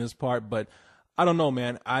fill in this part. But I don't know,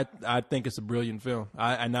 man. I think it's a brilliant film.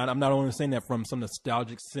 I'm not only saying that from some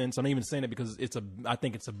nostalgic sense. I'm not even saying that because I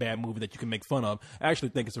think it's a bad movie that you can make fun of. I actually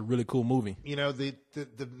think it's a really cool movie. You know, the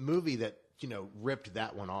movie that, ripped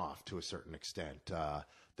that one off to a certain extent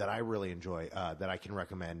that I really enjoy, that I can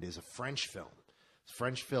recommend, is a French film.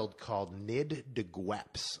 French film called Nid de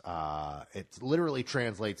Guêpes. It literally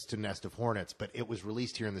translates to Nest of Hornets, but it was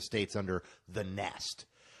released here in the States under The Nest.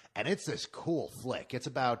 And it's this cool flick. It's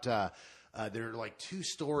about, there are like two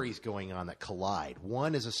stories going on that collide.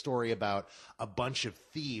 One is a story about a bunch of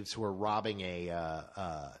thieves who are robbing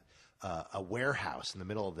a warehouse in the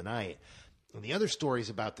middle of the night. And the other story is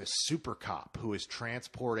about this super cop who is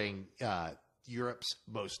transporting Europe's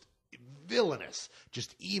most villainous,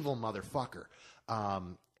 just evil motherfucker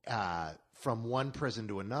from one prison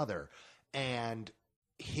to another, and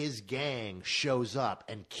his gang shows up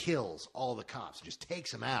and kills all the cops, just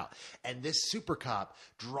takes them out. And this super cop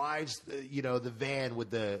drives the van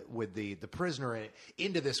with the prisoner in it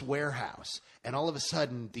into this warehouse, and all of a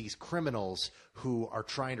sudden these criminals who are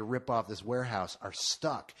trying to rip off this warehouse are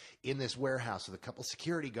stuck in this warehouse with a couple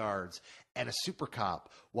security guards and a super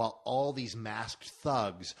cop, while all these masked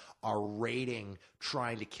thugs are raiding,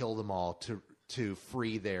 trying to kill them all to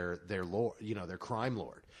free their lord, their crime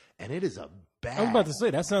lord. And it is a bad. I was about to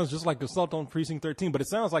say, that sounds just like Assault on Precinct 13, but it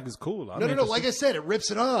sounds like it's cool. No. Like I said, it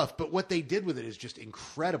rips it off, but what they did with it is just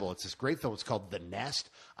incredible. It's this great film. It's called The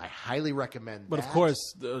Nest. I highly recommend But that. of course,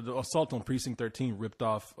 the Assault on Precinct 13 ripped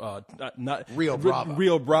off not Rio Bravo.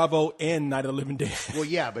 Rio Bravo and Night of the Living Dead. Well,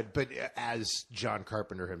 yeah, but as John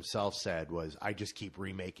Carpenter himself said, I just keep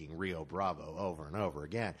remaking Rio Bravo over and over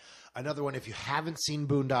again. Another one, if you haven't seen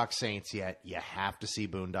Boondock Saints yet, you have to see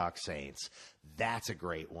Boondock Saints. That's a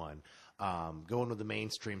great one. Going with the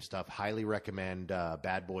mainstream stuff, highly recommend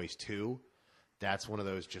Bad Boys 2. That's one of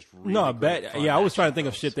those just really great, fun I was trying to think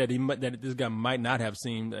films. of shit that this guy might not have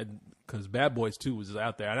seen because Bad Boys 2 was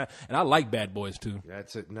out there, and I like Bad Boys 2.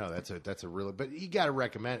 That's a really, but you got to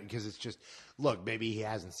recommend it because it's just, look, maybe he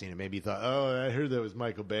hasn't seen it. Maybe he thought, I heard that was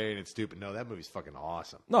Michael Bay and it's stupid. No, that movie's fucking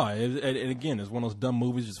awesome. No, and again, it's one of those dumb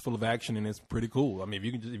movies just full of action, and it's pretty cool. I mean,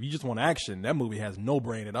 if you just want action, that movie has no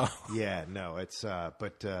brain at all. Yeah, no, it's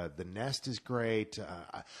but The Nest is great.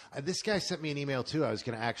 This guy sent me an email too. I was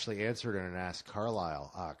going to actually answer it and ask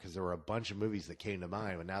Carlisle because there were a bunch of movies that came to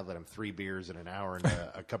mind. But now that I'm 3 beers in an hour and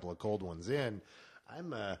a couple of cold ones in,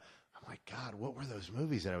 I'm like, God, what were those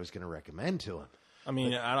movies that I was going to recommend to him? I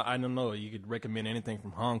mean, I don't know. You could recommend anything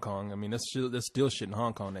from Hong Kong. I mean, that's still shit in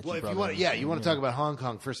Hong Kong. Well, if you want, you want to talk about Hong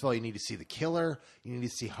Kong. First of all, you need to see The Killer. You need to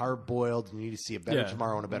see Hard Boiled. You need to see A Better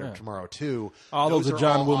Tomorrow and A Better Tomorrow 2. All those are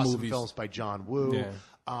John Woo awesome movies. Films by John Woo.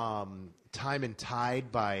 Yeah. Time and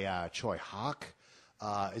Tide by Choi Hawk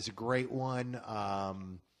is a great one.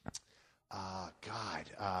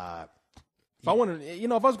 If I want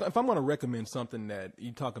to, if I'm going to recommend something that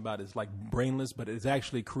you talk about is like brainless, but it's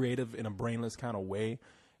actually creative in a brainless kind of way,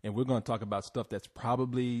 and we're going to talk about stuff that's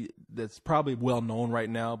probably well known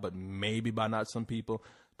right now, but maybe by not some people.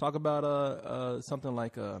 Talk about something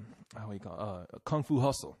like Kung Fu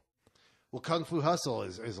Hustle. Well, Kung Fu Hustle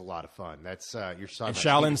is a lot of fun. That's you're talking And about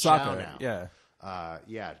Shaolin Stephen Soccer, Chow now. yeah.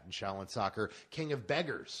 Shaolin Soccer. King of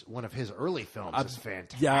Beggars, one of his early films, is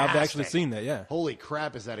fantastic. Yeah, I've actually seen that, yeah. Holy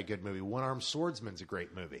crap, is that a good movie? One-Armed Swordsman's a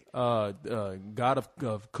great movie. God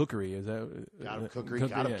of Cookery, is that? God of Cookery,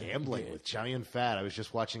 God of Gambling with Chow Yun-Fat. I was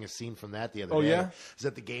just watching a scene from that the other day. Oh, yeah? I was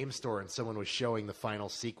at the game store and someone was showing the final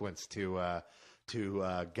sequence to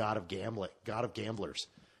God of Gamblers.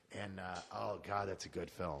 And, oh, God, that's a good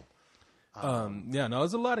film.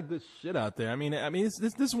 There's a lot of good shit out there. I mean, this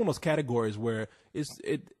is one of those categories where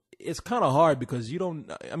it's kind of hard because you don't.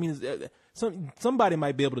 I mean, somebody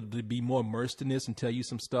might be able to be more immersed in this and tell you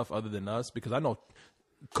some stuff other than us, because I know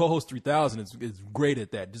Co-Host 3000 is great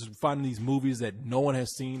at that. Just finding these movies that no one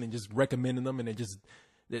has seen and just recommending them, and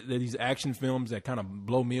they're these action films that kind of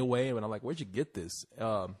blow me away. And I'm like, where'd you get this?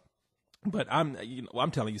 But I'm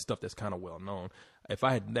telling you stuff that's kind of well known. If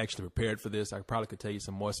I had actually prepared for this, I probably could tell you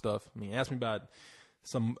some more stuff. I mean, ask me about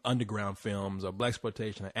some underground films or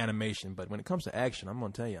blaxploitation or animation. But when it comes to action, I'm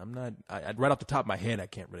going to tell you, right off the top of my head, I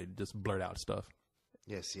can't really just blurt out stuff.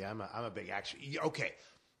 Yeah, see, I'm a big action. Okay,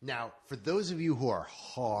 now for those of you who are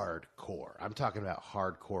hardcore, I'm talking about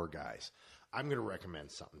hardcore guys. I'm going to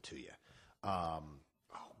recommend something to you. Oh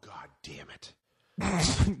God damn it!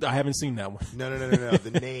 I haven't seen that one. No.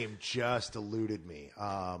 The name just eluded me.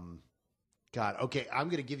 God. Okay, I'm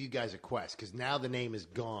going to give you guys a quest because now the name is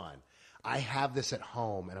gone. I have this at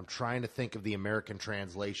home, and I'm trying to think of the American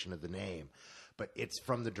translation of the name, but it's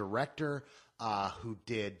from the director who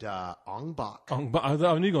did Ong Bak. I knew you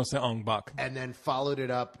were going to say Ong Bak. And then followed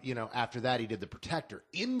it up, after that he did The Protector.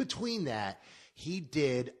 In between that, he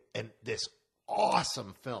did this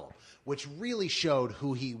awesome film, which really showed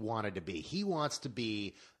who he wanted to be. He wants to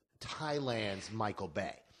be Thailand's Michael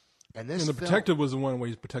Bay. And this The Protector was the one where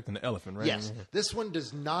he's protecting the elephant, right? Yes. This one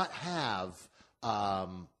does not have...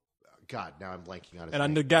 God, now I'm blanking on his and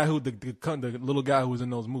name. the guy the little guy who was in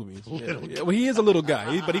those movies. Yeah, well, he is a little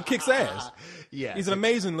guy, but he kicks ass. Yeah, he's an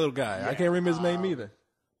amazing little guy. Yeah, I can't remember his name either.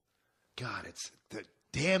 God,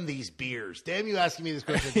 damn these beers. Damn you asking me this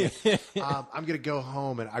question. I'm gonna go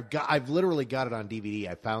home and I've literally got it on DVD.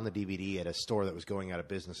 I found the DVD at a store that was going out of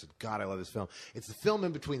business. And God, I love this film. It's the film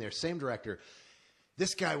In Between there, same director.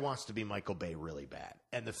 This guy wants to be Michael Bay really bad.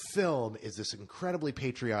 And the film is this incredibly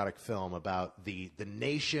patriotic film about the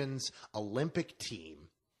nation's Olympic team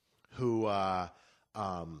who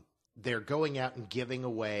they're going out and giving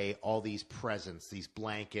away all these presents, these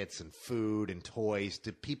blankets and food and toys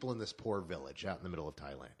to people in this poor village out in the middle of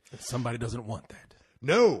Thailand. Somebody doesn't want that.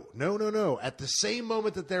 No. At the same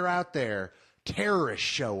moment that they're out there, terrorists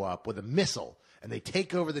show up with a missile. And they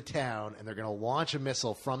take over the town, and they're going to launch a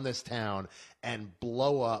missile from this town and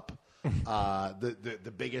blow up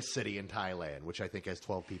the biggest city in Thailand, which I think has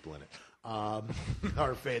 12 people in it.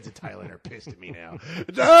 Our fans in Thailand are pissed at me now.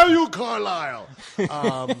 Damn you, Carlisle!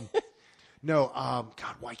 God,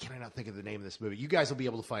 why can't I not think of the name of this movie? You guys will be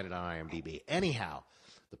able to find it on IMDb. Anyhow,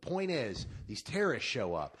 the point is, these terrorists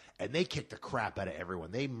show up, and they kick the crap out of everyone.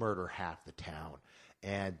 They murder half the town.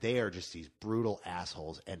 And they are just these brutal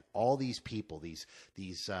assholes, and all these people, these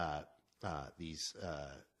Taiwanese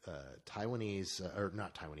or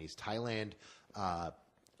not Taiwanese, Thailand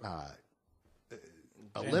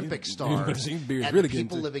Olympic stars, and the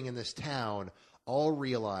people living in this town all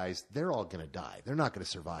realize they're all going to die. They're not going to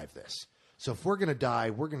survive this. So if we're going to die,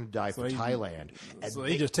 we're going to die for Thailand. And so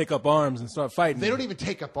they just take up arms and start fighting. They don't even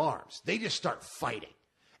take up arms. They just start fighting.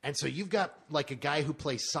 And so you've got like a guy who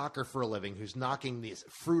plays soccer for a living who's knocking this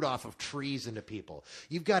fruit off of trees into people.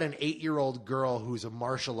 You've got an 8-year-old girl who's a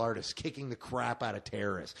martial artist kicking the crap out of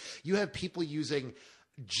terrorists. You have people using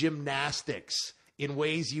gymnastics in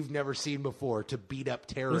ways you've never seen before to beat up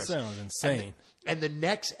terrorists. This sounds insane. And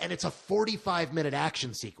it's a 45-minute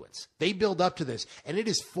action sequence. They build up to this, and it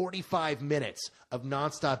is 45 minutes of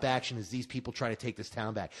nonstop action as these people try to take this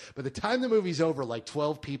town back. By the time the movie's over, like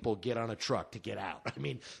 12 people get on a truck to get out. I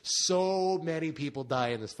mean, so many people die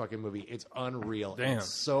in this fucking movie. It's unreal. Damn.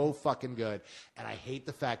 It's so fucking good. And I hate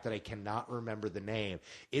the fact that I cannot remember the name.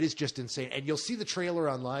 It is just insane. And you'll see the trailer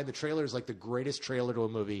online. The trailer is like the greatest trailer to a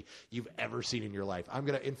movie you've ever seen in your life. I'm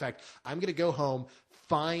going to go home,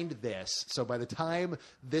 find this. So by the time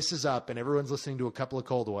this is up and everyone's listening to a couple of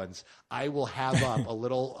cold ones, I will have up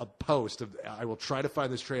a post of, I will try to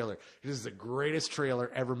find this trailer. This is the greatest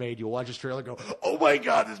trailer ever made. You'll watch this trailer and go, oh my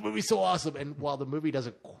God, this movie's so awesome. And while the movie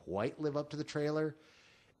doesn't quite live up to the trailer,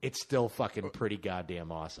 it's still fucking pretty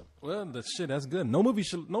goddamn awesome. Well, that's good. No movie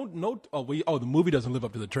should the movie doesn't live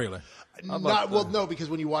up to the trailer. No, because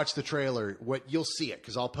when you watch the trailer, you'll see it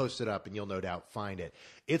because I'll post it up and you'll no doubt find it.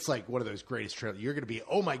 It's like one of those greatest trailers. You're going to be,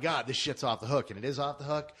 oh my God, this shit's off the hook, and it is off the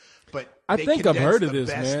hook. But I think I've heard of this,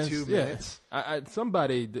 man. 2 minutes.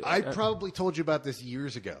 I probably told you about this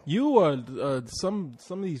years ago. You or some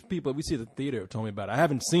of these people we see at the theater have told me about it. I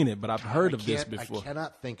haven't seen it, but I've heard of this before. I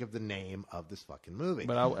cannot think of the name of this fucking movie.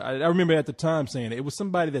 But I remember at the time saying it was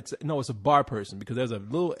somebody it's a bar person because there's a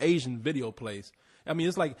little Asian video place. I mean,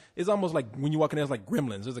 it's almost like when you walk in there, it's like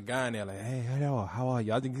Gremlins. There's a guy in there like, hey, how are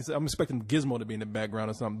you? I'm expecting Gizmo to be in the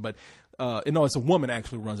background or something, but it's a woman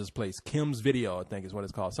actually runs this place. Kim's Video, I think is what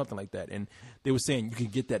it's called, something like that. And they were saying you can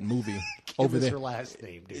get that movie over there. What's her last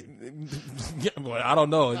name, dude? Yeah, well, I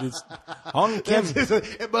don't know. It's Hong Kim.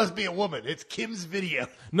 It must be a woman. It's Kim's Video.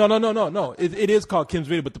 No. It is called Kim's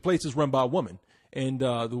Video, but the place is run by a woman. And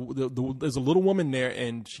there's a little woman there,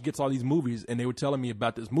 and she gets all these movies, and they were telling me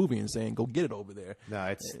about this movie and saying, go get it over there. No,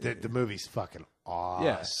 it's the movie's fucking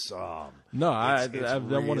awesome. Yeah. No, I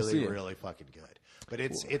want to see it. Really fucking good. But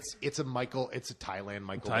it's a Thailand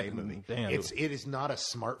Michael Bay movie. Damn. It is not a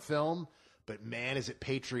smart film, but man, is it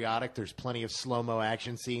patriotic. There's plenty of slow-mo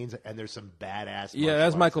action scenes, and there's some badass. Yeah,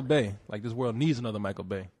 that's Michael Bay. Like this world needs another Michael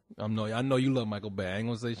Bay. I know you love Michael Bay. I ain't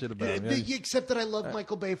gonna say shit about him. Yeah. Except that I love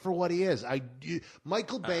Michael Bay for what he is.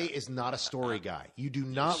 Michael Bay is not a story guy. You do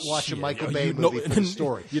not watch a Michael Bay movie for the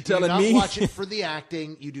story. You're telling me? You do me? not watch it for the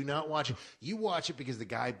acting. You do not watch it. You watch it because the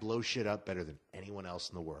guy blows shit up better than anyone else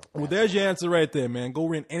in the world. Well, there's your answer right there, man. Go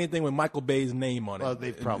rent anything with Michael Bay's name on it. Well,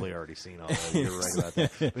 they've probably already seen all of it. You're right about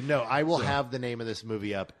that. But no, I will have the name of this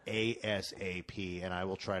movie up ASAP, and I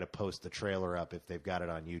will try to post the trailer up if they've got it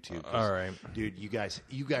on YouTube. All right. Dude, you guys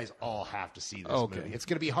all have to see this movie. It's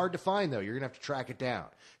going to be hard to find, though. You're going to have to track it down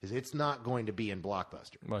because it's not going to be in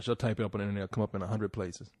Blockbuster. Well, she'll type it up on the internet. It'll come up in 100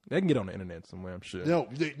 places. They can get on the internet somewhere, I'm sure.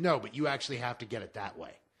 No, but you actually have to get it that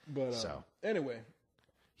way. But anyway,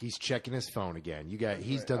 he's checking his phone again.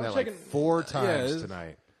 He's done that like 4 times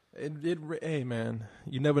tonight. Hey man,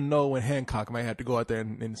 you never know when Hancock might have to go out there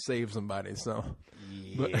and save somebody. So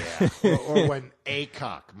yeah, or when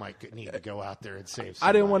Acock might need to go out there and save somebody.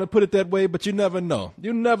 I didn't want to put it that way, but you never know.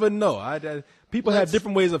 You never know. People have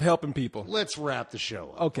different ways of helping people. Let's wrap the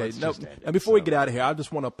show up. Okay, and before we get out of here, I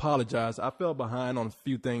just want to apologize. I fell behind on a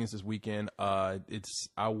few things this weekend. I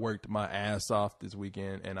worked my ass off this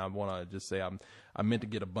weekend, and I want to just say I meant to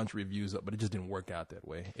get a bunch of reviews up, but it just didn't work out that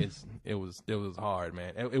way. It was hard,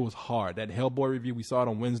 man. It was hard. That Hellboy review, we saw it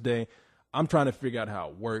on Wednesday. I'm trying to figure out how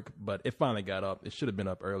it worked, but it finally got up. It should have been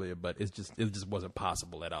up earlier, but it just wasn't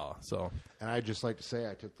possible at all. So, and I'd just like to say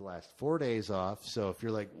I took the last 4 days off. So if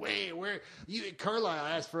you're like, wait, where Carlisle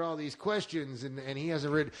asked for all these questions and he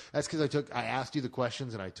hasn't read, that's because I asked you the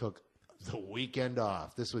questions and I took the weekend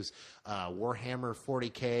off. This was Warhammer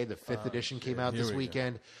 40K. The 5th edition came out this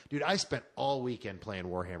weekend. Dude, I spent all weekend playing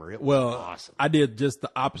Warhammer. It was awesome. I did just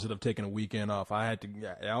the opposite of taking a weekend off.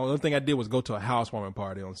 The only thing I did was go to a housewarming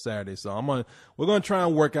party on Saturday. So we're gonna try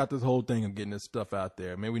and work out this whole thing of getting this stuff out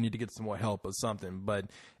there. Maybe we need to get some more help or something. But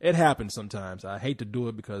it happens sometimes. I hate to do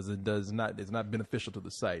it because it's not beneficial to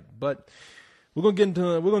the site. But we're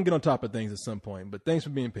gonna get on top of things at some point. But thanks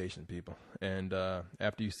for being patient, people. And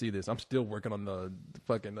after you see this, I'm still working on the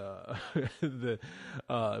fucking the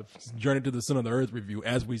Journey to the Center of the Earth review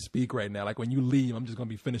as we speak right now. Like when you leave, I'm just gonna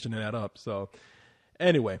be finishing that up. So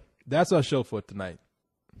anyway, that's our show for tonight.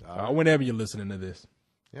 Whenever you're listening to this.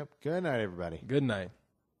 Yep. Good night, everybody. Good night.